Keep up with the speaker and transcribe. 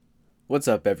What's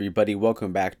up, everybody?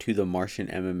 Welcome back to the Martian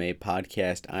MMA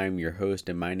podcast. I'm your host,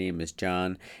 and my name is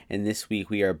John. And this week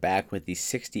we are back with the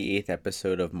 68th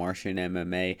episode of Martian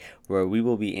MMA, where we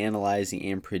will be analyzing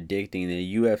and predicting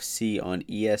the UFC on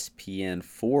ESPN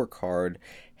 4 card,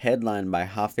 headlined by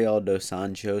Rafael dos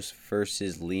Anjos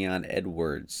versus Leon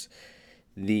Edwards.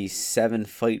 The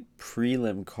 7-fight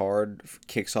prelim card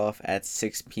kicks off at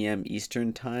 6 p.m.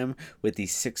 Eastern Time, with the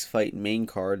 6-fight main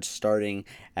card starting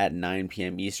at 9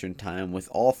 p.m. Eastern Time, with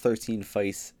all 13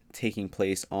 fights taking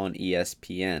place on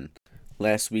ESPN.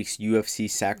 Last week's UFC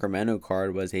Sacramento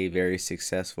card was a very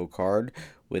successful card,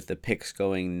 with the picks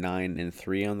going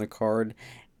 9-3 on the card,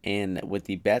 and with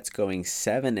the bets going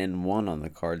 7-1 on the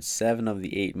card. 7 of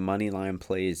the 8 moneyline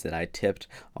plays that I tipped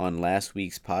on last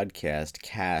week's podcast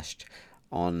cashed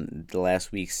on the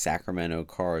last week's Sacramento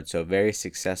card. So very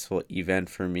successful event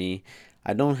for me.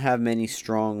 I don't have many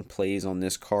strong plays on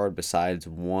this card besides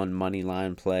one money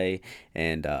line play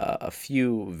and a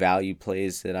few value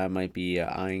plays that I might be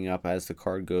eyeing up as the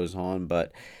card goes on,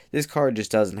 but this card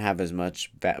just doesn't have as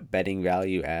much betting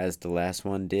value as the last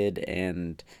one did,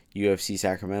 and UFC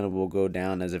Sacramento will go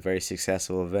down as a very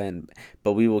successful event,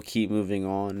 but we will keep moving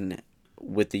on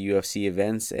with the UFC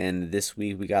events, and this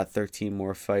week we got 13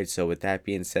 more fights. So with that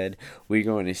being said, we're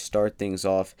going to start things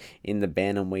off in the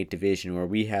bantamweight division, where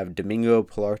we have Domingo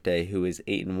Pilarte, who is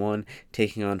 8-1,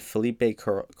 taking on Felipe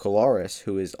Colares,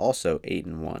 who is also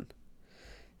 8-1.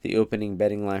 The opening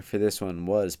betting line for this one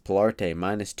was Pilarte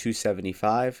minus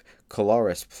 275,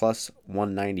 Colares plus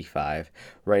 195.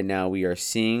 Right now we are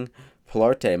seeing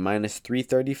Pilarte minus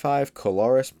 335,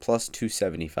 Colares plus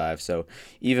 275. So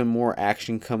even more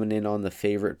action coming in on the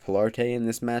favorite Pilarte in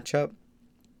this matchup.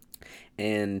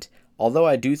 And although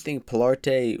I do think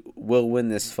Pilarte will win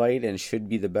this fight and should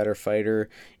be the better fighter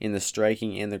in the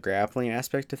striking and the grappling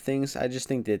aspect of things, I just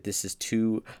think that this is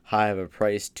too high of a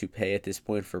price to pay at this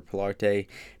point for Pilarte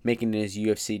making his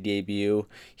UFC debut.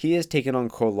 He is taking on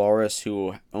Colares,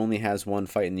 who only has one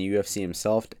fight in the UFC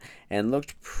himself, and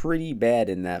looked pretty bad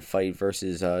in that fight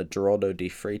versus Geraldo de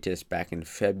Freitas back in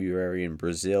February in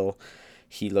Brazil.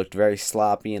 He looked very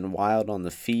sloppy and wild on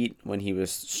the feet when he was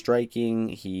striking.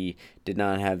 He did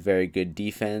not have very good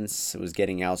defense, was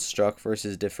getting outstruck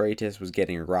versus De Freitas, was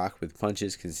getting rocked with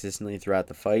punches consistently throughout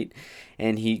the fight,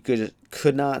 and he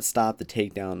could not stop the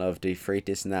takedown of De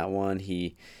Freitas in that one.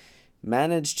 He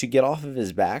managed to get off of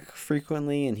his back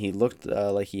frequently, and he looked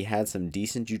like he had some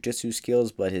decent jiu-jitsu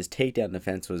skills, but his takedown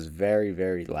defense was very,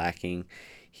 very lacking.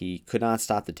 He could not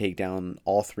stop the takedown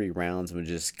all 3 rounds and was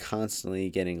just constantly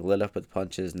getting lit up with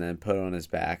punches and then put on his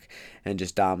back and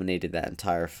just dominated that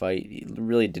entire fight. He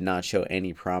really did not show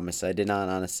any promise. I did not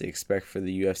honestly expect for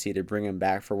the UFC to bring him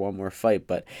back for one more fight,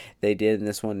 but they did in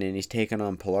this one, and he's taken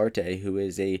on Pilarte, who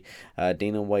is a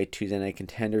Dana White Tuesday Night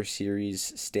Contender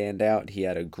Series standout. He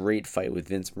had a great fight with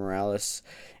Vince Morales,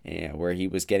 where he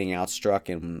was getting outstruck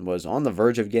and was on the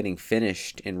verge of getting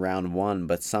finished in round 1,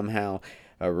 but somehow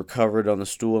recovered on the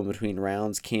stool in between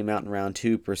rounds, came out in round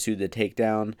 2, pursued the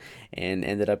takedown, and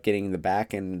ended up getting the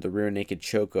back and the rear naked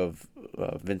choke of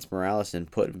Vince Morales and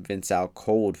put Vince out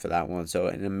cold for that one. So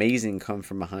an amazing come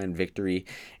from behind victory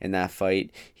in that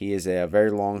fight. He is a very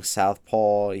long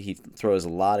southpaw. He throws a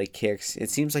lot of kicks.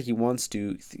 It seems like he wants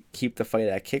to keep the fight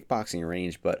at kickboxing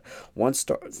range, but once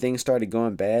things started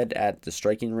going bad at the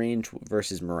striking range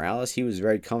versus Morales, he was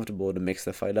very comfortable to mix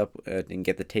the fight up and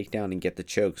get the takedown and get the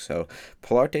choke. So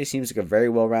Pilarte seems like a very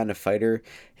well-rounded fighter.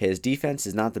 His defense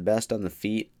is not the best on the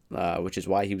feet, which is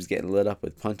why he was getting lit up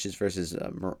with punches versus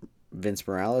Vince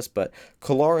Morales, but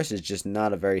Colares is just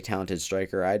not a very talented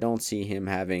striker. I don't see him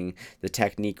having the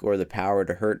technique or the power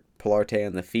to hurt Pilarte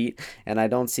on the feet, and I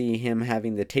don't see him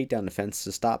having the takedown defense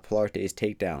to stop Pilarte's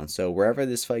takedown. So wherever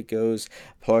this fight goes,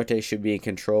 Pilarte should be in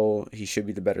control. He should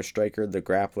be the better striker. The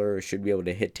grappler should be able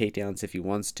to hit takedowns if he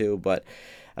wants to, but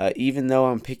even though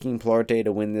I'm picking Pilarte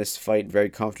to win this fight very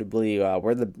comfortably,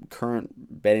 where the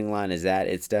current betting line is at,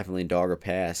 it's definitely dog or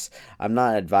pass. I'm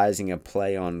not advising a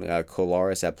play on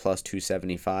Colares at plus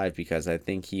 275 because I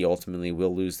think he ultimately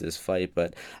will lose this fight,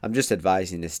 but I'm just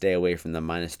advising to stay away from the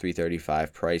minus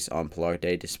 335 price on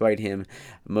Pilarte, despite him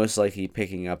most likely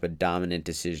picking up a dominant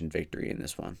decision victory in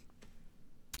this one.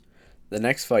 The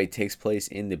next fight takes place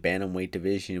in the bantamweight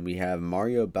division. We have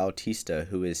Mario Bautista,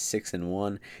 who is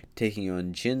 6-1, taking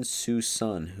on Jin Soo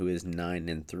Sun, who is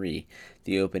 9-3.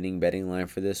 The opening betting line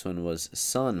for this one was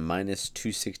Sun minus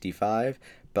 265,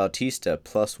 Bautista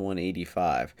plus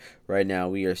 185. Right now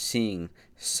we are seeing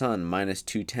Sun minus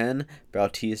 210,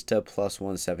 Bautista plus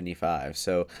 175.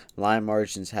 So line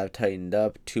margins have tightened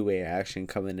up, two-way action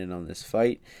coming in on this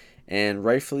fight. And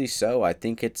rightfully so. I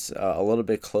think it's a little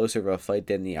bit closer of a fight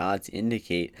than the odds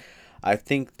indicate. I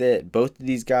think that both of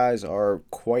these guys are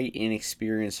quite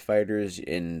inexperienced fighters,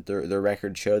 and their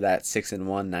records show that 6-1,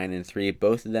 9-3.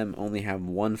 Both of them only have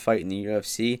one fight in the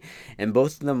UFC, and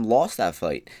both of them lost that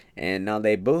fight. And now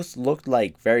they both looked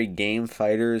like very game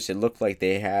fighters. It looked like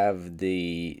they have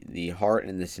the heart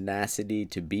and the tenacity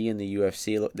to be in the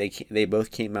UFC. They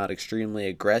both came out extremely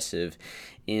aggressive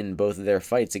in both of their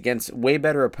fights against way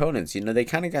better opponents. You know, they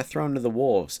kind of got thrown to the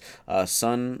wolves.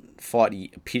 Sun fought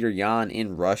Peter Yan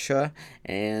in Russia,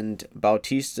 and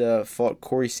Bautista fought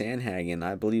Corey Sandhagen,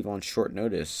 I believe, on short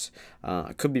notice.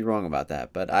 I could be wrong about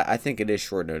that, but I think it is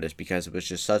short notice because it was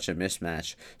just such a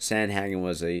mismatch. Sandhagen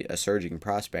was a surging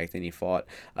prospect, and he fought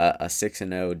a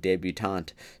 6-0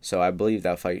 debutant. So I believe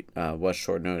that fight was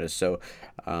short notice. So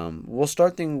we'll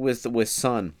start things with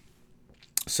Sun.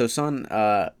 So Sun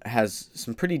has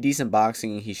some pretty decent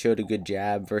boxing. He showed a good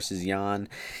jab versus Yan.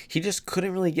 He just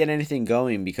couldn't really get anything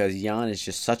going because Yan is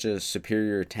just such a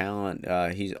superior talent.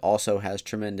 He also has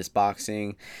tremendous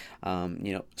boxing.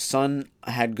 Sun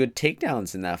had good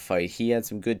takedowns in that fight. He had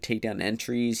some good takedown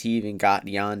entries. He even got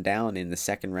Yan down in the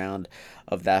second round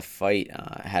of that fight.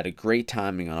 Had a great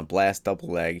timing on a blast double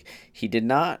leg. He did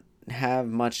not have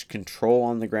much control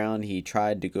on the ground. He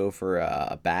tried to go for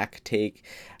a back take,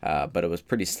 but it was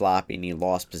pretty sloppy and he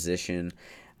lost position.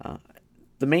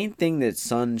 The main thing that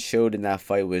Sun showed in that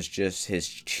fight was just his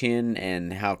chin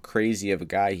and how crazy of a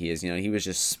guy he is. You know, he was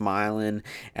just smiling,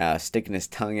 sticking his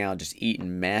tongue out, just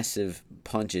eating massive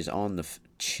punches on the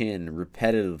chin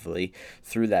repetitively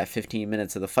through that 15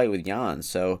 minutes of the fight with Yan.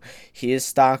 So his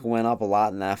stock went up a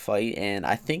lot in that fight, and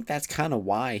I think that's kind of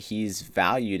why he's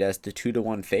valued as the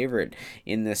 2-1 favorite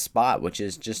in this spot, which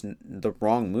is just the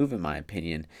wrong move in my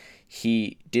opinion.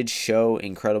 He did show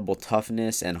incredible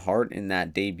toughness and heart in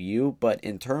that debut, but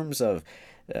in terms of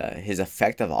his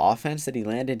effective offense that he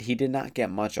landed, he did not get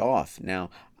much off.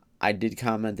 Now, I did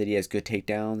comment that he has good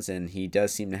takedowns and he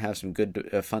does seem to have some good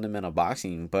fundamental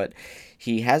boxing, but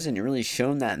he hasn't really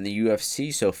shown that in the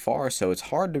UFC so far, so it's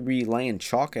hard to be laying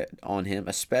chalk on him,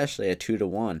 especially at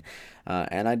 2-1.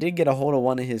 And I did get a hold of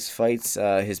one of his fights,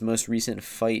 his most recent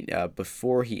fight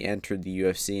before he entered the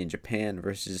UFC in Japan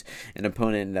versus an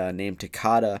opponent named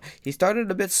Takada. He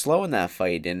started a bit slow in that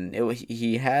fight, and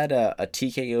he had a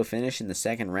TKO finish in the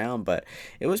second round, but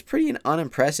it was pretty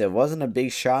unimpressive. It wasn't a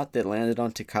big shot that landed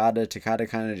on Takada. Takada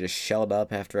kind of just shelled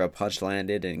up after a punch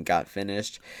landed and got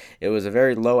finished. It was a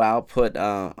very low output,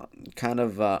 kind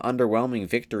of underwhelming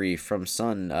victory from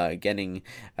Sun getting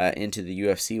into the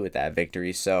UFC with that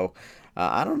victory. So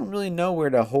I don't really know where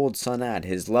to hold Sun at.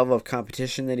 His level of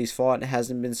competition that he's fought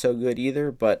hasn't been so good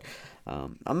either, but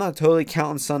I'm not totally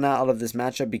counting Sun out of this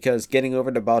matchup because getting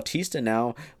over to Bautista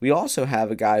now, we also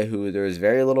have a guy who there is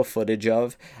very little footage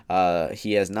of.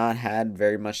 He has not had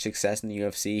very much success in the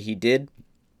UFC. He did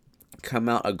come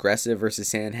out aggressive versus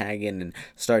Sandhagen and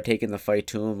start taking the fight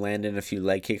to him, landing a few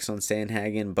leg kicks on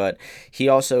Sandhagen, but he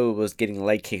also was getting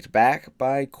leg kicked back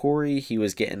by Corey. He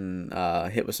was getting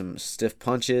hit with some stiff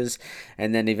punches,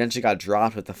 and then eventually got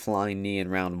dropped with a flying knee in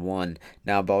round 1.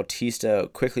 Now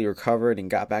Bautista quickly recovered and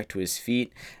got back to his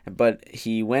feet, but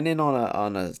he went in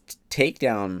on a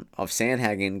takedown of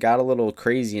Sandhagen, got a little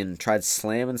crazy and tried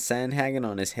slamming Sandhagen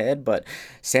on his head, but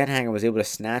Sandhagen was able to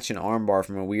snatch an armbar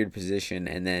from a weird position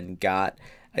and then got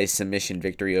a submission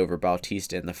victory over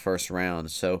Bautista in the first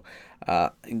round. So,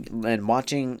 and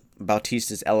watching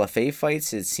Bautista's LFA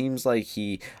fights, it seems like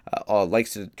he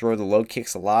likes to throw the low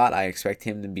kicks a lot. I expect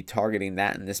him to be targeting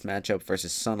that in this matchup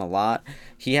versus Sun a lot.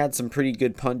 He had some pretty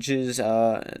good punches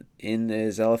in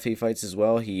his LFA fights as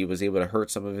well. He was able to hurt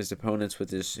some of his opponents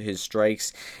with his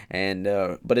strikes, and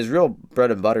but his real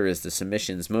bread and butter is the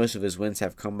submissions. Most of his wins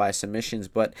have come by submissions,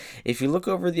 but if you look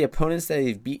over the opponents that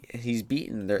he's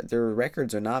beaten, their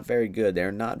records are not very good.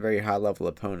 They're not very high level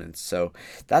opponents, so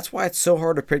that's why it's so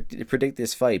hard to predict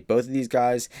this fight. Both of these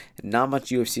guys, not much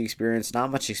UFC experience,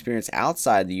 not much experience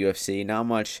outside the UFC, not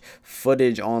much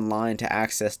footage online to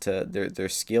access to their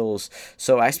skills.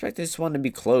 So I expect this one to be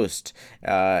close.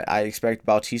 I expect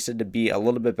Bautista to be a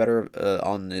little bit better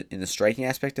in the striking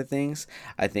aspect of things.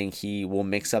 I think he will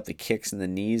mix up the kicks and the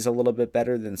knees a little bit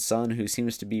better than Sun, who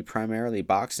seems to be primarily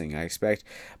boxing. I expect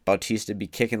Bautista to be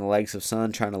kicking the legs of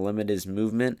Sun, trying to limit his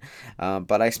movement.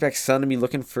 But I expect Sun to be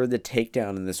looking for the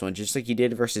takedown in this one, just like he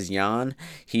did versus Yan.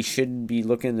 He should be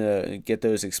looking to get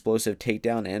those explosive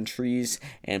takedown entries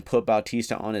and put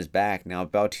Bautista on his back. Now,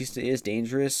 Bautista is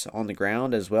dangerous on the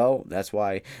ground as well. That's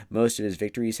why most of his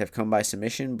victories have come by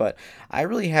submission, but I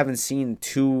really haven't seen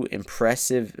too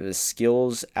impressive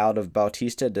skills out of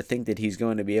Bautista to think that he's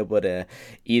going to be able to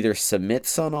either submit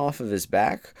Sun off of his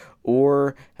back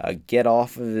or get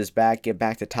off of his back, get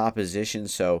back to top position.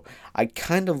 So I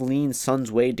kind of lean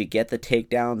Sun's way to get the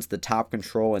takedowns, the top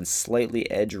control, and slightly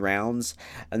edge rounds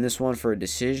on this one for a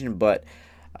decision. But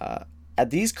at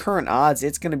these current odds,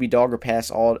 it's going to be dog or pass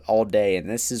all day, and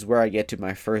this is where I get to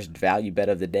my first value bet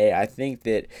of the day. I think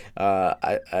that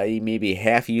I maybe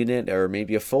half unit or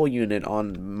maybe a full unit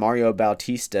on Mario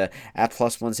Bautista at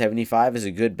plus 175 is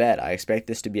a good bet. I expect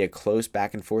this to be a close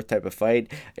back and forth type of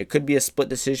fight. It could be a split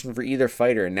decision for either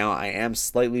fighter. Now, I am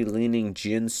slightly leaning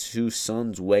Jin Soo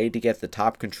Sun's way to get the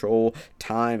top control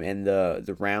time and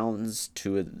the rounds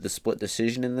to the split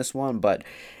decision in this one, but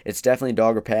it's definitely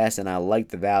dog or pass, and I like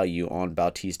the value on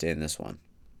Bautista in this one.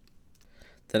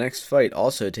 The next fight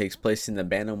also takes place in the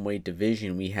bantamweight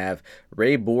division. We have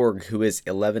Ray Borg, who is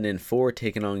 11-4,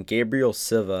 taking on Gabriel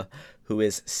Silva, who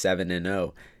is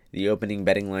 7-0. The opening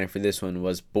betting line for this one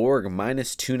was Borg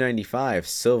minus 295,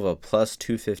 Silva plus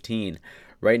 215.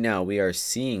 Right now we are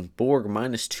seeing Borg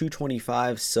minus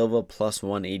 225, Silva plus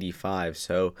 185.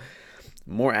 So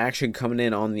more action coming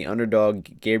in on the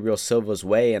underdog Gabriel Silva's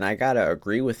way, and I gotta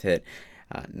agree with it.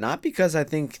 Not because I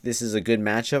think this is a good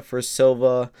matchup for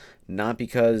Silva, not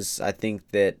because I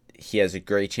think that he has a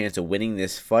great chance of winning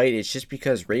this fight. It's just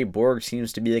because Ray Borg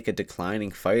seems to be like a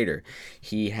declining fighter.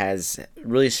 He has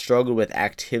really struggled with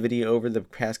activity over the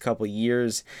past couple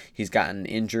years. He's gotten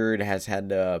injured, has had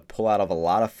to pull out of a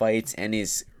lot of fights, and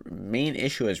his main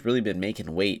issue has really been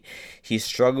making weight. He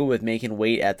struggled with making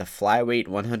weight at the flyweight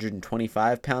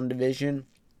 125-pound division.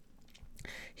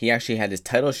 He actually had his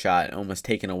title shot almost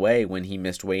taken away when he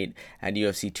missed weight at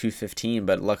UFC 215,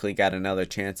 but luckily got another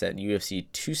chance at UFC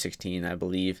 216, I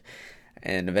believe,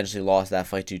 and eventually lost that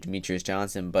fight to Demetrius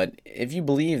Johnson. But if you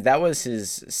believe, that was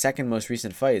his second most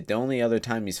recent fight. The only other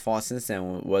time he's fought since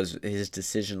then was his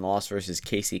decision loss versus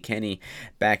Casey Kenny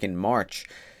back in March.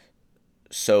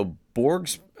 So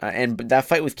Borg's and that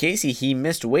fight with Casey, he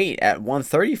missed weight at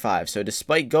 135. So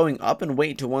despite going up in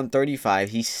weight to 135,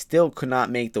 he still could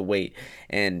not make the weight.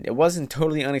 And it wasn't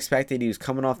totally unexpected. He was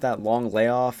coming off that long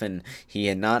layoff, and he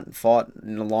had not fought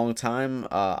in a long time,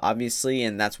 obviously,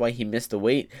 and that's why he missed the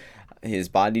weight. His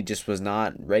body just was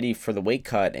not ready for the weight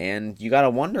cut, and you gotta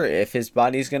wonder if his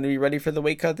body's going to be ready for the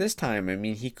weight cut this time. I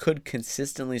mean, he could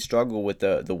consistently struggle with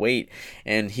the weight,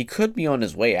 and he could be on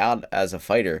his way out as a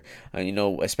fighter,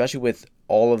 especially with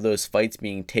all of those fights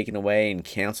being taken away and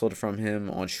canceled from him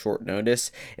on short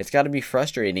notice. It's got to be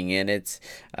frustrating, and it's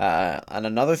and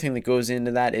another thing that goes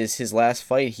into that is his last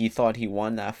fight. He thought he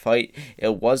won that fight.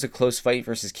 It was a close fight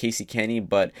versus Casey Kenny,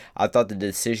 but I thought the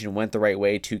decision went the right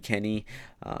way to Kenny.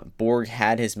 Borg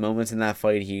had his moments in that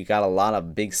fight. He got a lot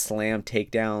of big slam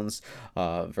takedowns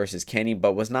versus Kenny,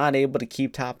 but was not able to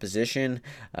keep top position.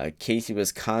 Casey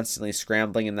was constantly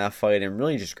scrambling in that fight and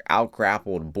really just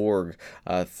out-grappled Borg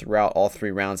throughout all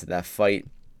three rounds of that fight.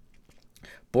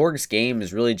 Borg's game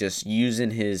is really just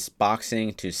using his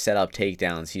boxing to set up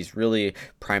takedowns. He's really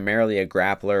primarily a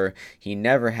grappler. He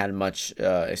never had much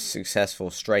successful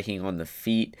striking on the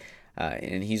feet.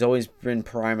 And he's always been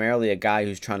primarily a guy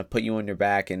who's trying to put you on your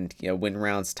back and win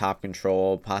rounds, top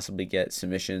control, possibly get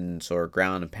submissions or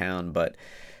ground and pound. But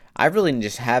I really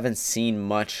just haven't seen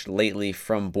much lately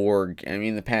from Borg. I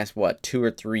mean, the past, 2 or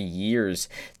 3 years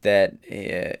that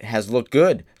has looked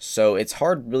good. So it's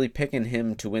hard really picking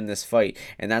him to win this fight.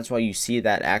 And that's why you see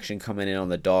that action coming in on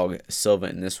the dog Silva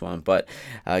in this one. But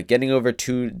getting over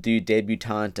to the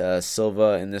debutant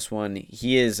Silva in this one,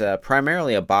 he is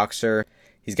primarily a boxer.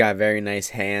 He's got very nice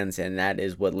hands, and that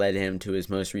is what led him to his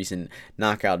most recent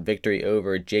knockout victory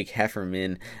over Jake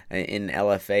Hefferman in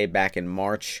LFA back in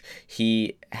March.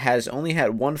 He has only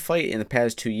had one fight in the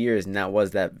past 2 years, and that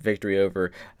was that victory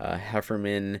over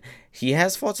Hefferman. He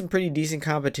has fought some pretty decent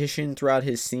competition throughout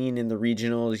his scene in the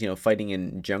regionals, fighting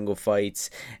in jungle fights,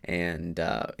 and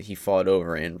he fought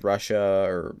over in Russia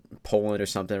or Poland or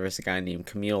something versus a guy named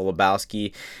Kamil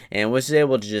Lebowski, and was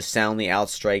able to just soundly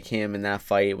outstrike him in that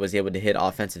fight, was able to hit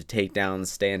offensive takedowns,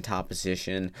 stay in top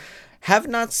position. Have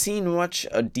not seen much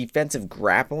defensive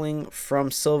grappling from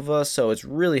Silva, so it's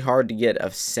really hard to get a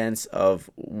sense of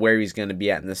where he's going to be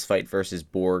at in this fight versus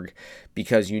Borg,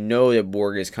 because that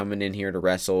Borg is coming in here to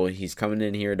wrestle. He's coming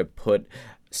in here to put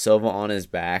Silva on his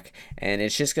back, and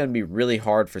it's just going to be really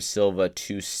hard for Silva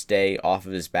to stay off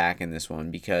of his back in this one,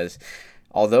 because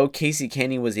although Casey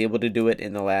Kenny was able to do it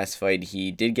in the last fight,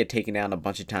 he did get taken down a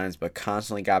bunch of times, but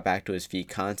constantly got back to his feet,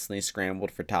 constantly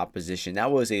scrambled for top position.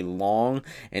 That was a long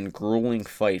and grueling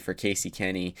fight for Casey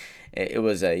Kenny. It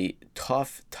was a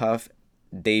tough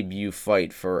debut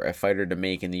fight for a fighter to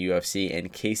make in the UFC,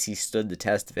 and Casey stood the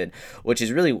test of it, which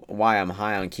is really why I'm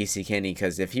high on Casey Kenny,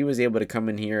 because if he was able to come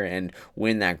in here and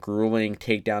win that grueling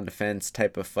takedown defense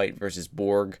type of fight versus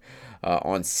Borg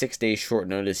on 6 days short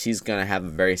notice, he's going to have a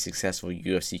very successful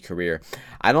UFC career.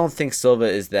 I don't think Silva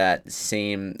is that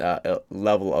same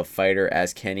level of fighter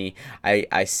as Kenny.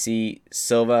 I see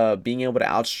Silva being able to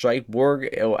outstrike Borg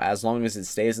as long as it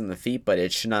stays on the feet, but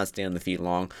it should not stay on the feet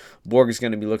long. Borg is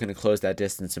going to be looking to close that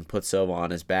distance and put Silva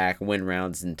on his back, win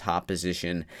rounds in top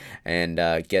position, and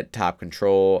get top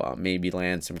control, maybe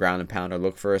land some ground and pound or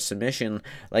look for a submission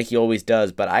like he always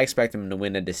does. But I expect him to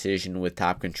win a decision with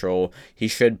top control. He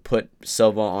should put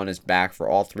Silva on his back for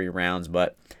all 3 rounds,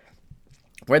 but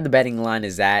where the betting line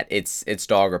is at, it's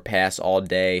dog or pass all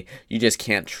day. You just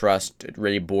can't trust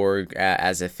Ray Borg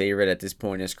as a favorite at this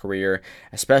point in his career,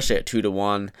 especially at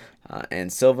 2-1.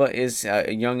 And Silva is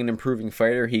a young and improving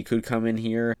fighter. He could come in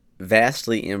here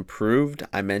vastly improved.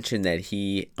 I mentioned that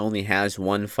he only has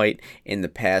 1 fight in the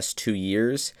past 2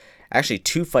 years. Actually,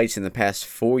 2 fights in the past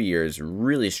 4 years.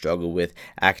 Really struggled with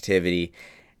activity.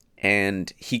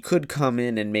 And he could come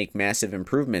in and make massive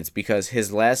improvements, because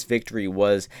his last victory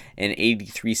was an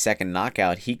 83-second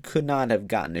knockout. He could not have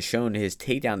gotten to shown his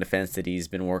takedown defense that he's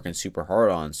been working super hard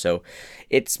on. So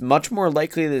it's much more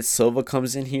likely that Silva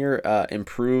comes in here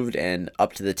improved and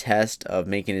up to the test of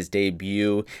making his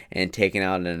debut and taking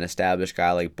out an established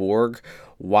guy like Borg.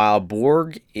 While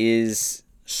Borg is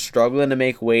struggling to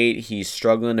make weight, he's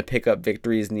struggling to pick up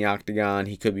victories in the octagon.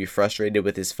 He could be frustrated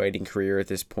with his fighting career at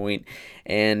this point,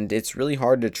 and it's really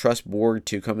hard to trust Borg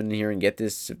to come in here and get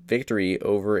this victory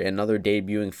over another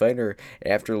debuting fighter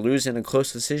after losing a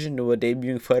close decision to a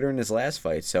debuting fighter in his last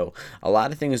fight. So a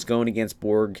lot of things going against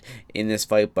Borg in this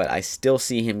fight, but I still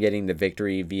see him getting the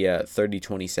victory via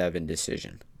 30-27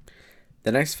 decision.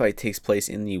 The next fight takes place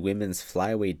in the women's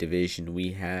flyweight division.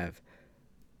 We have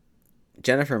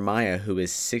Jennifer Maia, who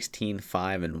is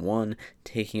 16-5-1,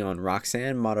 taking on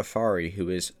Roxanne Modafferi, who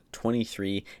is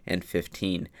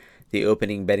 23-15. The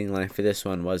opening betting line for this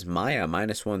one was Maia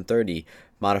 -130,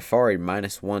 Modafferi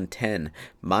 -110.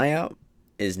 Maia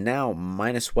is now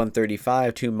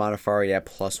 -135 to Modafferi at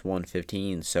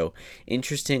 +115. So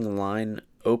interesting line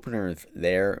opener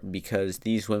there, because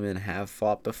these women have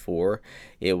fought before.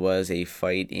 It was a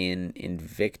fight in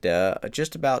Invicta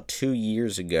just about 2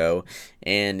 years ago,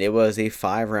 and it was a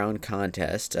 5-round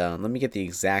contest. Let me get the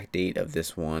exact date of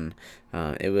this one.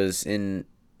 It was in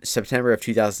September of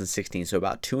 2016, so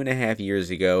about 2.5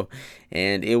 years ago,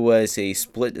 and it was a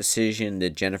split decision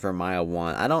that Jennifer Maia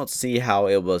won. I don't see how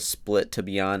it was split, to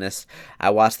be honest. I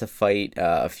watched the fight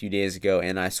a few days ago,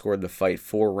 and I scored the fight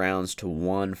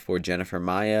 4-1 for Jennifer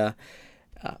Maia.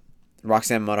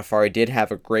 Roxanne Modafferi did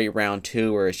have a great round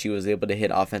 2 where she was able to hit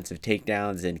offensive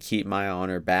takedowns and keep Maia on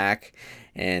her back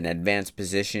and advance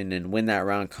position and win that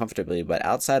round comfortably. But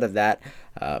outside of that,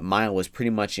 Maia was pretty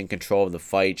much in control of the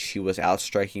fight. She was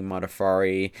outstriking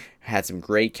Modafferi, had some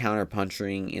great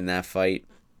counter-punching in that fight.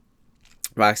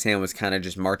 Roxanne was kind of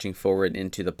just marching forward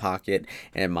into the pocket,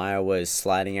 and Maia was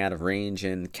sliding out of range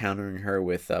and countering her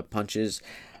with punches.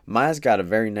 Maia's got a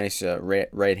very nice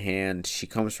right hand. She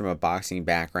comes from a boxing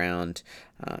background.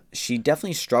 She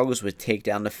definitely struggles with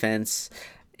takedown defense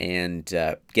and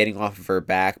getting off of her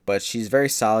back, but she's very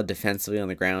solid defensively on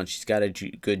the ground. She's got a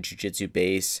good jiu-jitsu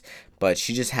base, but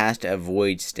she just has to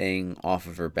avoid staying off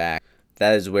of her back.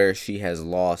 That is where she has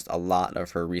lost a lot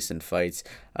of her recent fights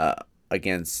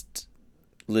against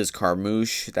Liz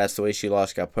Carmouche. That's the way she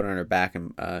lost. Got put on her back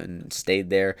and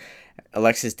stayed there.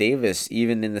 Alexis Davis,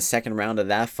 even in the second round of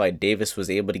that fight, Davis was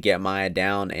able to get Maia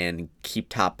down and keep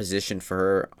top position for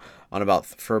her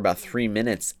for about 3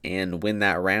 minutes and win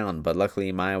that round. But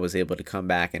luckily, Maia was able to come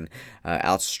back and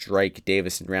outstrike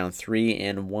Davis in round 3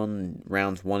 and won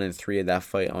rounds 1 and 3 of that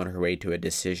fight on her way to a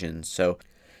decision. So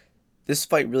this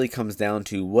fight really comes down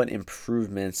to what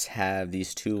improvements have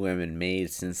these two women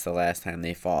made since the last time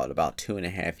they fought about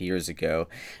 2.5 years ago.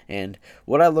 And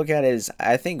what I look at is,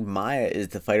 I think Maia is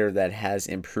the fighter that has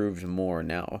improved more.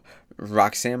 Now,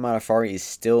 Roxanne Modafferi is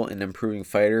still an improving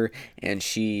fighter, and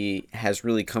she has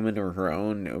really come into her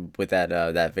own with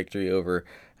that victory over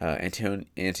Antonina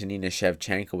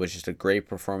Shevchenko, which is a great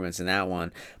performance in that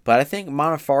one. But I think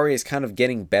Modafferi is kind of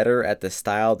getting better at the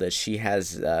style that she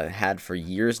has had for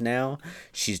years now.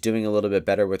 She's doing a little bit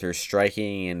better with her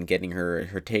striking and getting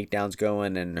her takedowns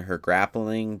going and her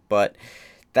grappling, but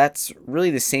that's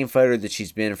really the same fighter that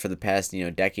she's been for the past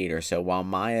decade or so. While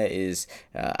Maia is,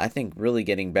 I think, really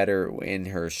getting better in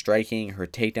her striking, her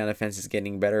takedown defense is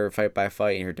getting better fight by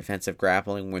fight, and her defensive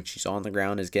grappling when she's on the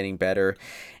ground is getting better.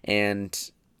 And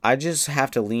I just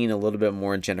have to lean a little bit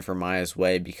more in Jennifer Maia's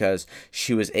way because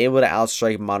she was able to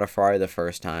outstrike Modafferi the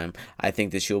first time. I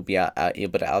think that she'll be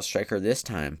able to outstrike her this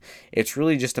time. It's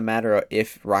really just a matter of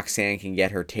if Roxanne can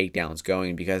get her takedowns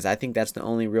going, because I think that's the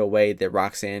only real way that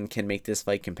Roxanne can make this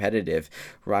fight competitive.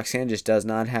 Roxanne just does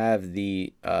not have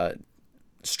the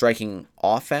striking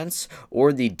offense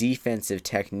or the defensive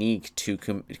technique to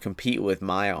compete with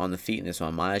Maia on the feet in this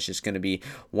one. Maia's just going to be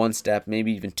one step,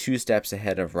 maybe even two steps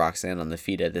ahead of Roxanne on the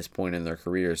feet at this point in their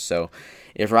careers. So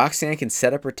if Roxanne can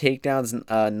set up her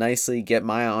takedowns nicely, get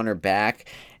Maia on her back,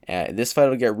 this fight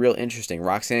will get real interesting.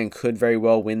 Roxanne could very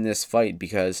well win this fight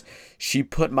because she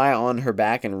put Maia on her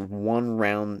back and won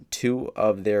round 2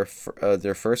 of their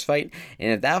first fight.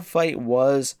 And if that fight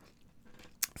was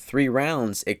 3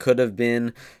 rounds, it could have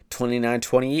been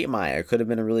 29-28 Maia. It could have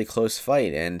been a really close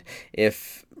fight. And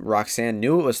if Roxanne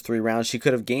knew it was 3 rounds, she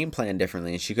could have game planned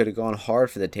differently, and she could have gone hard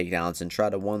for the takedowns and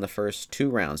tried to win the first 2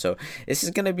 rounds. So this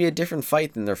is going to be a different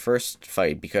fight than their first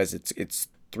fight because it's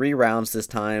 3 rounds this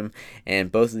time, and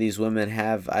both of these women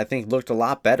have, I think, looked a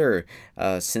lot better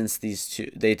since these two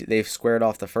they've squared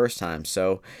off the first time.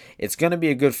 So it's going to be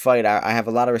a good fight. I have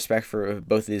a lot of respect for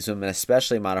both of these women,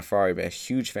 especially Modafferi, but a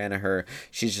huge fan of her.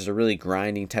 She's just a really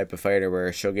grinding type of fighter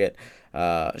where she'll be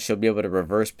able to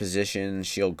reverse position.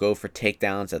 She'll go for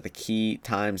takedowns at the key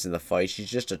times in the fight. She's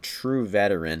just a true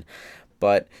veteran.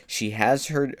 But she has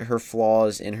her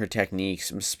flaws in her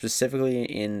techniques, specifically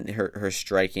in her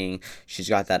striking. She's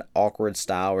got that awkward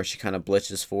style where she kind of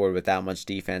blitzes forward without much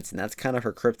defense, and that's kind of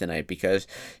her kryptonite because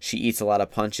she eats a lot of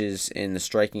punches in the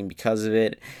striking because of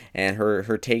it, and her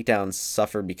takedowns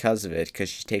suffer because of it because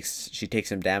she takes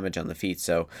some damage on the feet.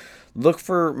 So look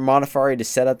for Modafferi to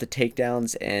set up the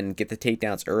takedowns and get the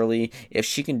takedowns early. If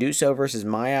she can do so versus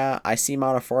Maia, I see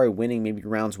Modafferi winning maybe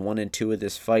rounds 1 and 2 of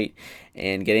this fight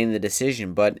and getting the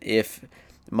decision. But if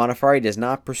Modafferi does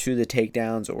not pursue the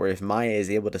takedowns, or if Maia is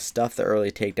able to stuff the early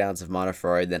takedowns of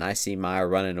Modafferi, then I see Maia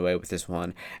running away with this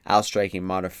one, outstriking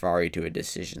Modafferi to a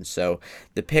decision. So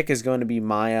the pick is going to be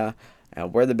Maia.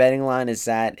 Where the betting line is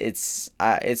at, there's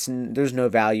no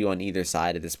value on either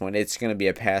side at this point. It's going to be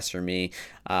a pass for me.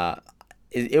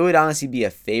 It would honestly be a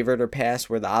favorite or pass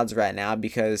where the odds are at now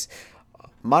because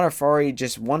Modafferi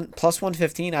just plus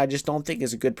 115. I just don't think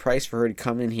is a good price for her to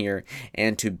come in here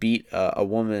and to beat a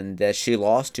woman that she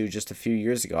lost to just a few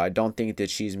years ago. I don't think that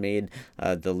she's made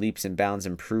the leaps and bounds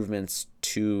improvements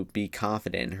to be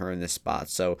confident in her in this spot.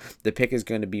 So the pick is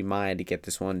going to be Maia to get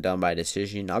this one done by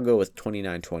decision. I'll go with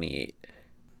 29-28.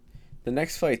 The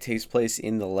next fight takes place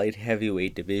in the light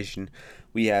heavyweight division.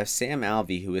 We have Sam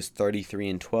Alvey, who is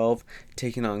 33-12,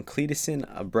 taking on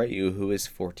Cleetuson Abreu, who is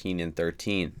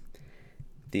 14-13.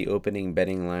 The opening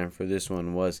betting line for this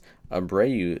one was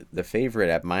Abreu, the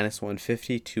favorite, at minus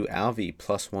 150 to Alvey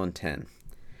plus 110.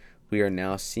 We are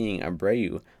now seeing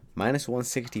Abreu minus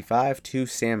 165 to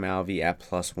Sam Alvey at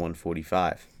plus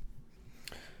 145.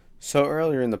 So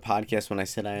earlier in the podcast, when I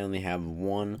said I only have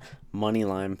one money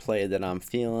line play that I'm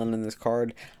feeling in this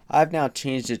card, I've now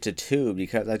changed it to 2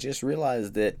 because I just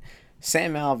realized that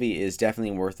Sam Alvey is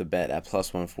definitely worth a bet at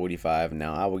plus 145.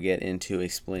 Now I will get into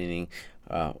explaining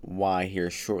why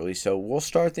here shortly. So we'll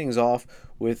start things off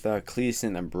with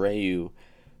Cleetuson Abreu,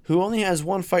 who only has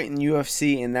one fight in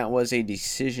UFC, and that was a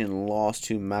decision loss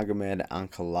to Magomed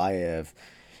Ankalaev.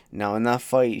 Now, in that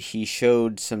fight, he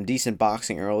showed some decent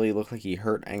boxing early. It looked like he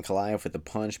hurt Ankalaev with a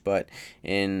punch, but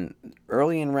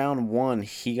early in round 1,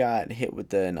 he got hit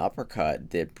with an uppercut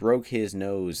that broke his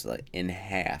nose in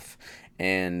half.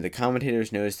 And the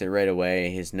commentators noticed it right away.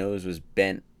 His nose was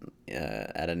bent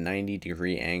at a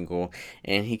 90-degree angle,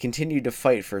 and he continued to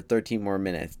fight for 13 more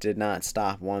minutes. Did not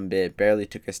stop one bit, barely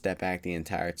took a step back the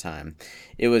entire time.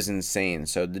 It was insane.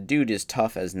 So the dude is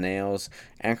tough as nails.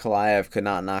 Ankalaev could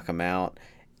not knock him out.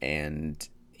 And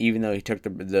even though he took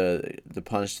the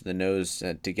punch to the nose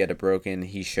to get it broken,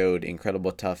 he showed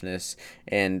incredible toughness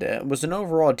and was an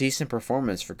overall decent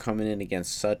performance for coming in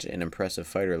against such an impressive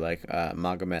fighter like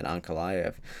Magomed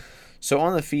Ankalaev. So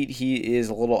on the feet, he is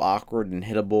a little awkward and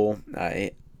hittable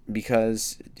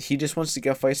because he just wants to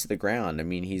get fights to the ground. I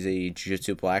mean, he's a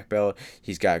jiu-jitsu black belt.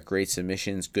 He's got great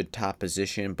submissions, good top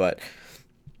position, but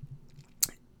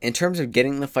in terms of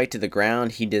getting the fight to the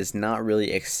ground, he does not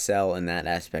really excel in that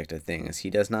aspect of things.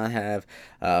 He does not have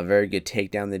a very good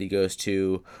takedown that he goes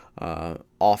to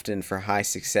often for high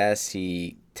success.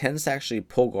 He tends to actually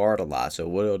pull guard a lot. So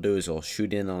what he'll do is he'll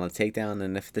shoot in on a takedown,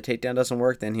 and if the takedown doesn't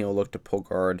work, then he'll look to pull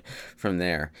guard from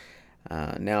there.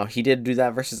 Now, he did do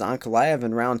that versus Ankalaev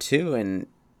in round 2, and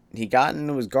he got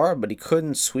into his guard, but he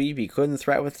couldn't sweep. He couldn't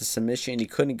threat with the submission. He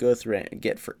couldn't go through and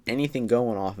get for anything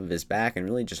going off of his back, and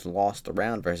really just lost the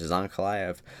round versus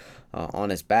Ankalaev on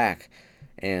his back.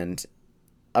 And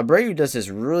Abreu does this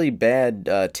really bad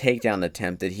takedown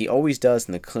attempt that he always does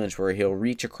in the clinch, where he'll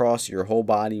reach across your whole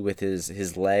body with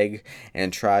his leg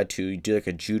and try to do like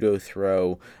a judo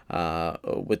throw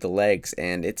with the legs,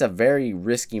 and it's a very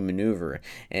risky maneuver,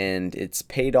 and it's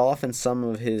paid off in some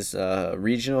of his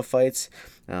regional fights,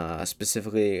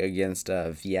 specifically against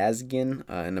Vyazgin,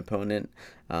 an opponent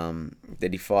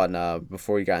that he fought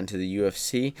before he got into the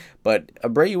UFC. But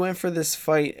Abreu went for this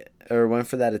fight, or went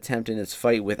for that attempt in his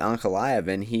fight with Ankalaev,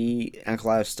 and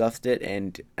Ankalaev stuffed it,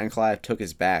 and Ankalaev took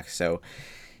his back. So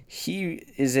he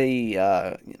is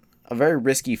a very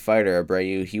risky fighter,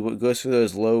 Abreu. He goes for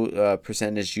those low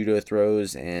percentage judo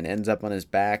throws and ends up on his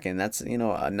back, and that's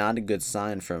not a good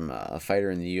sign from a fighter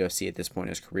in the UFC at this point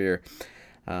in his career.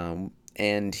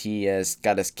 And he has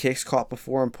got his kicks caught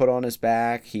before and put on his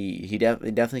back. He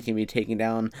definitely can be taken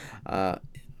down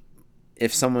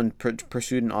if someone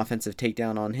pursued an offensive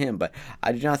takedown on him. But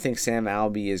I do not think Sam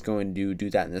Alvey is going to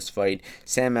do that in this fight.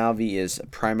 Sam Alvey is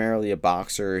primarily a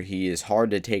boxer. He is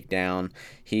hard to take down.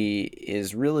 He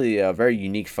is really a very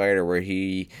unique fighter, where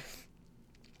he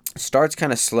starts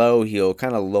kind of slow. He'll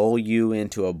kind of lull you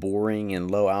into a boring and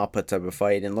low output type of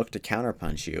fight and look to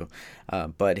counterpunch you.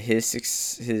 But his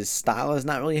style is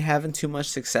not really having too much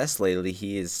success lately.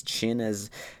 His chin has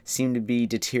seemed to be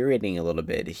deteriorating a little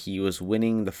bit. He was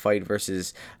winning the fight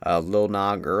versus Lil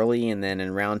Nog early, and then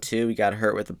in round 2 he got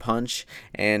hurt with a punch,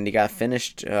 and he got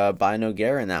finished by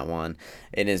Nogueira in that one.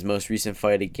 In his most recent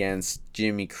fight against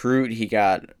Jimmy Crute, he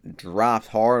got dropped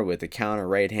hard with a counter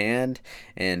right hand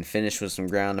and finished with some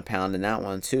ground and pound in that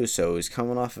one too. So he's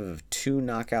coming off of 2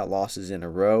 knockout losses in a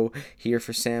row here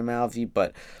for Sam Alvey.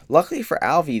 But luckily for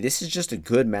Alvey, this is just a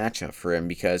good matchup for him,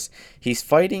 because he's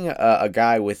fighting a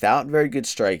guy without very good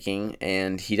striking,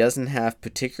 and he doesn't have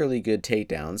particularly good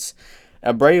takedowns.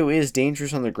 Abreu is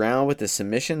dangerous on the ground with the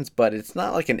submissions, but it's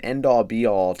not like an end-all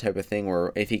be-all type of thing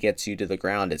where if he gets you to the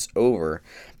ground, it's over.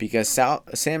 Because Sam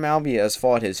Alvey has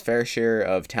fought his fair share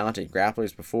of talented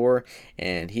grapplers before,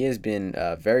 and he has been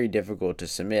very difficult to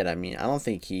submit. I mean, I don't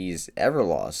think he's ever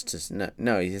lost to...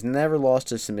 No, he's never lost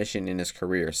to submission in his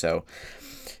career, so...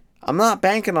 I'm not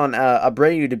banking on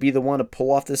Abreu to be the one to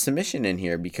pull off the submission in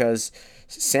here, because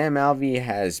Sam Alvey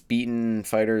has beaten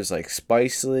fighters like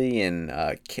Spicely and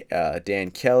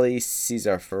Dan Kelly,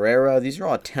 Cesar Ferreira. These are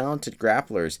all talented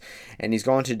grapplers, and he's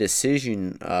gone to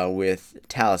decision with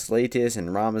Talis Leites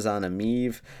and Ramazan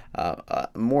Ameev,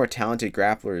 more talented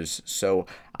grapplers. So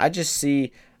I just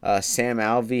see Sam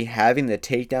Alvey having the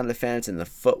takedown defense and the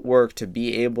footwork to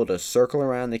be able to circle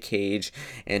around the cage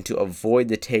and to avoid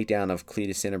the takedown of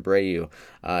Cletus Abreu.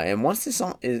 And once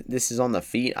this is on the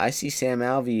feet, I see Sam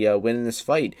Alvey winning this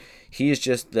fight. He is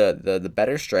just the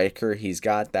better striker. He's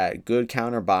got that good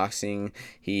counter boxing.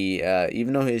 He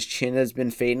even though his chin has been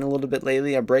fading a little bit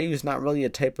lately, Abreu is not really a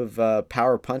type of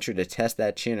power puncher to test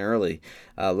that chin early,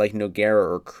 like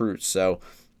Nogueira or Crute. So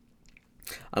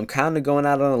I'm kind of going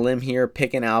out on a limb here,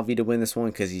 picking Alvey to win this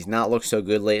one because he's not looked so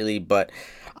good lately. But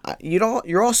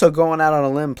you're also going out on a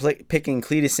limb picking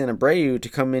Cletus Abreu to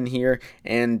come in here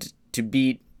and to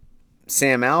beat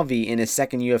Sam Alvey in his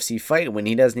second UFC fight when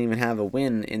he doesn't even have a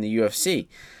win in the UFC.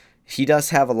 He does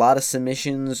have a lot of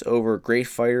submissions over great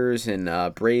fighters in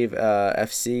Brave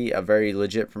FC, a very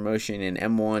legit promotion, in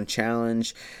M1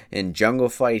 Challenge, in Jungle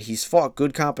Fight. He's fought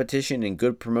good competition and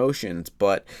good promotions,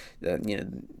 but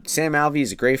Sam Alvey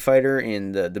is a great fighter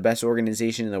in the best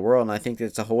organization in the world, and I think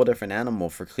that's a whole different animal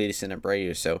for Cletus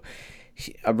Abreu. So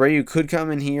Abreu could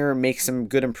come in here, make some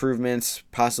good improvements,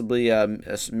 possibly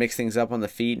mix things up on the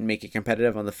feet and make it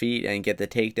competitive on the feet and get the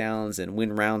takedowns and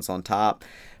win rounds on top.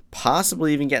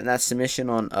 Possibly even getting that submission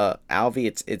on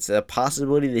Alvey. It's a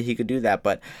possibility that he could do that,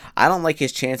 but I don't like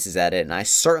his chances at it, and I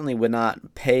certainly would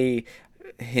not pay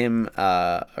him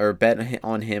or bet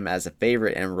on him as a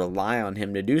favorite and rely on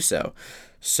him to do so.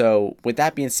 So with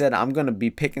that being said, I'm going to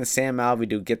be picking Sam Alvey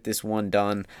to get this one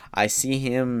done. I see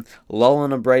him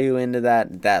lulling Abreu into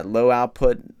that low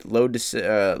output,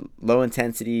 low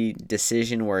intensity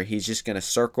decision where he's just going to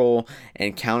circle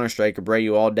and counter strike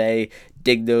Abreu all day,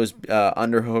 dig those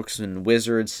underhooks and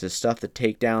wizards to stuff the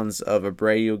takedowns of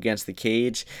Abreu against the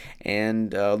cage,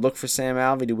 and look for Sam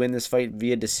Alvey to win this fight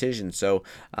via decision. So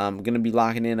I'm going to be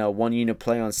locking in a 1-unit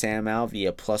play on Sam Alvey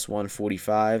at plus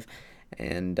 145.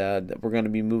 And we're going to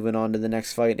be moving on to the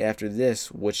next fight after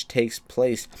this, which takes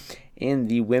place in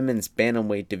the women's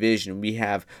bantamweight division. We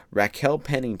have Raquel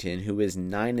Pennington, who is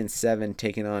 9-7,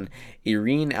 taking on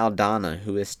Irene Aldana,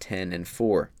 who is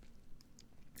 10-4.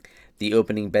 The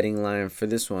opening betting line for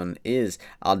this one is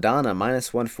Aldana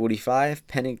minus 145,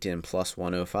 Pennington plus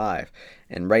 105.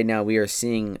 And right now we are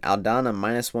seeing Aldana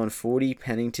minus 140,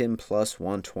 Pennington plus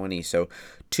 120. So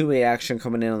two-way action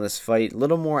coming in on this fight. A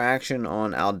little more action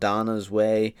on Aldana's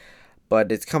way,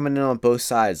 but it's coming in on both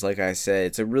sides. Like I said,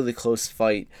 it's a really close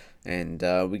fight. And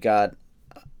we'll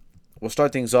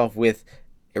start things off with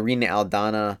Irene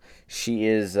Aldana. She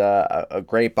is a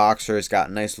great boxer. Has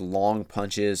got nice long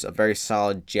punches, a very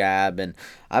solid jab, and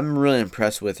I'm really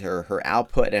impressed with her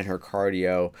output and her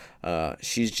cardio.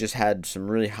 She's just had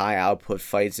some really high output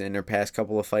fights in her past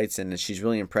couple of fights, and she's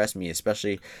really impressed me,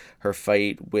 especially her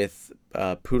fight with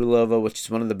Pudilova, which is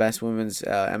one of the best women's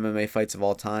MMA fights of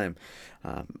all time.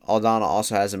 Aldana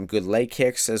also has some good leg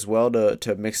kicks as well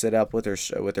to mix it up with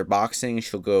her boxing.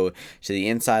 She'll go to the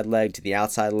inside leg, to the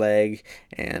outside leg,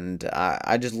 and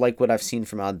I just like what I've seen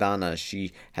from Aldana.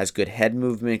 She has good head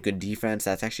movement, good defense.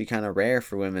 That's actually kind of rare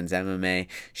for women's MMA.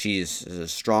 She's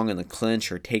strong in the clinch.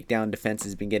 Her takedown defense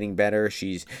has been getting better.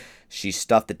 She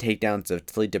stuffed the takedowns of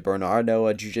Talita Bernardo,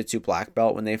 a jiu-jitsu black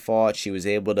belt, when they fought. She was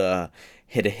able to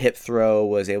hit a hip throw,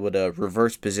 was able to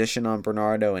reverse position on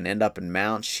Bernardo and end up in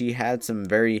mount. She had some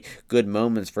very good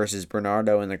moments versus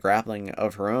Bernardo in the grappling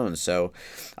of her own. So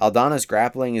Aldana's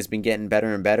grappling has been getting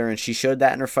better and better, and she showed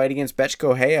that in her fight against Bethe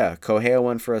Correia. Correia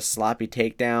went for a sloppy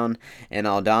takedown, and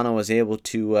Aldana was able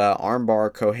to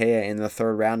armbar Correia in the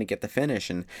third round to get the finish.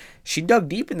 And she dug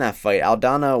deep in that fight.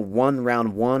 Aldana won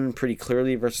round one pretty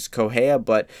clearly versus Correia,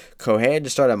 but Correia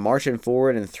just started marching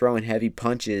forward and throwing heavy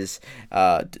punches,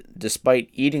 despite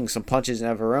eating some punches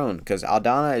of her own, because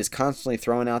Aldana is constantly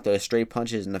throwing out those straight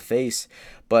punches in the face,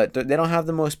 but they don't have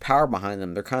the most power behind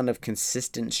them. They're kind of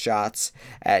consistent shots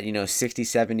at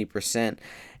 60-70%.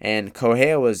 And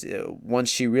Correia was, once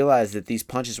she realized that these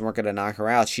punches weren't going to knock her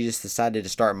out, she just decided to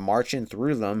start marching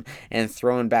through them and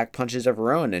throwing back punches of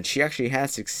her own, and she actually had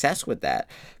success with that.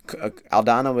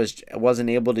 Aldana wasn't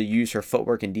able to use her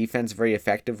footwork and defense very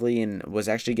effectively, and was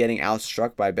actually getting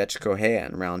outstruck by Bethe Correia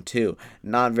in round two.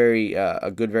 Not very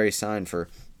a good sign for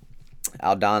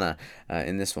Aldana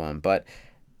in this one, but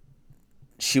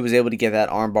she was able to get that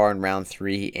armbar in round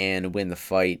three and win the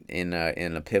fight in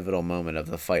a pivotal moment of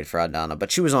the fight for Aldana.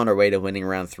 But she was on her way to winning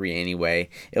round three anyway.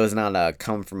 It was not a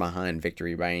come from behind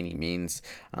victory by any means.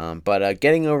 But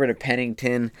getting over to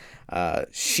Pennington,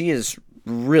 she has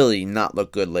really not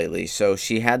looked good lately. So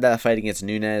she had that fight against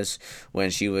Nunes when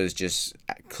she was just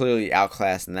clearly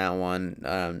outclassed in that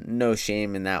one. No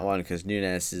shame in that one, because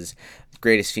Nunes is the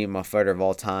greatest female fighter of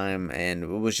all time, and it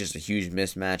was just a huge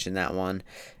mismatch in that one.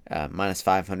 Minus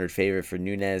 500 favorite for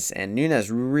Nunes, and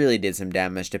Nunes really did some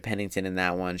damage to Pennington in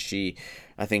that one. She,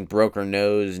 I think, broke her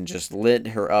nose and just lit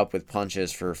her up with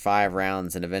punches for 5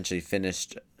 rounds, and eventually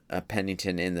finished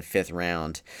Pennington in the 5th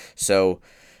round. So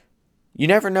you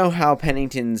never know how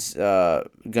Pennington's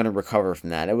gonna recover from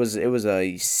that. It was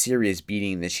a serious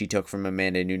beating that she took from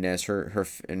Amanda Nunes. Her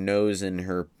nose and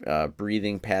her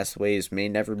breathing pathways may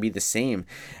never be the same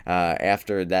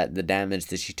after the damage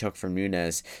that she took from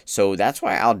Nunes. So that's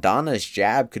why Aldana's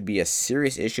jab could be a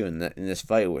serious issue in this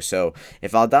fight. So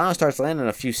if Aldana starts landing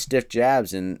a few stiff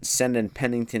jabs and sending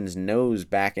Pennington's nose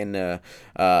back into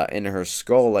her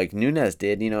skull like Nunes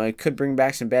did, it could bring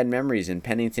back some bad memories, and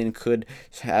Pennington could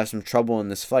have some trouble in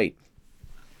this fight.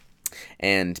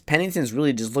 And Pennington's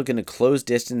really just looking to close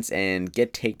distance and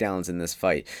get takedowns in this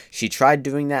fight. She tried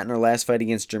doing that in her last fight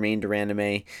against Germaine de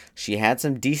Randamie. She had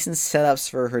some decent setups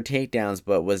for her takedowns,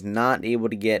 but was not able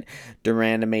to get de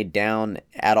Randamie down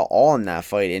at all in that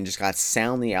fight, and just got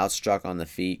soundly outstruck on the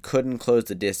feet. Couldn't close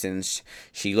the distance.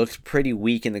 She looked pretty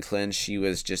weak in the clinch. She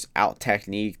was just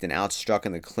out-techniqued and outstruck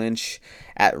in the clinch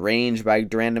at range by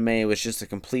de Randamie. It was just a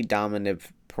complete dominant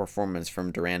performance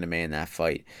from de Randamie in that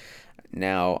fight.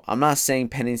 Now, I'm not saying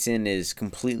Pennington is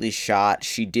completely shot.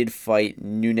 She did fight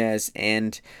Nunes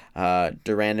and de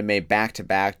Randamie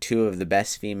back-to-back, two of the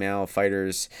best female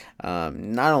fighters,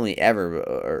 not only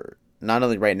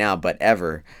right now, but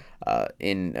ever,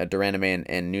 in de Randamie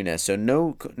and Nunes. So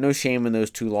no shame in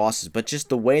those two losses, but just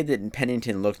the way that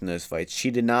Pennington looked in those fights. She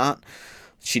did not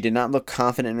look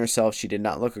confident in herself. She did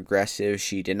not look aggressive.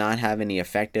 She did not have any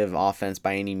effective offense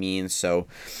by any means. So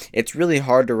it's really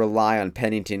hard to rely on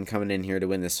Pennington coming in here to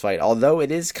win this fight. Although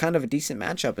it is kind of a decent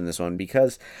matchup in this one,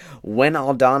 because when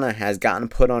Aldana has gotten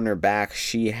put on her back,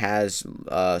 she has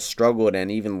struggled and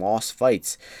even lost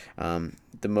fights. Her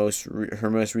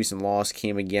most recent loss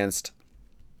came against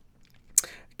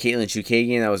Katlyn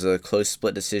Chookagian. That was a close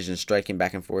split decision, striking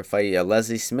back and forth fight.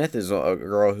 Leslie Smith is a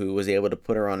girl who was able to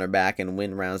put her on her back and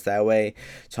win rounds that way.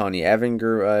 Tonya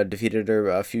Evinger defeated her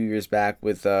a few years back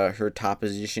with her top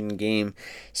position game.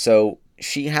 So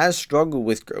she has struggled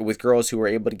with girls who are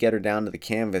able to get her down to the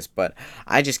canvas, but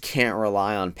I just can't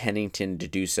rely on Pennington to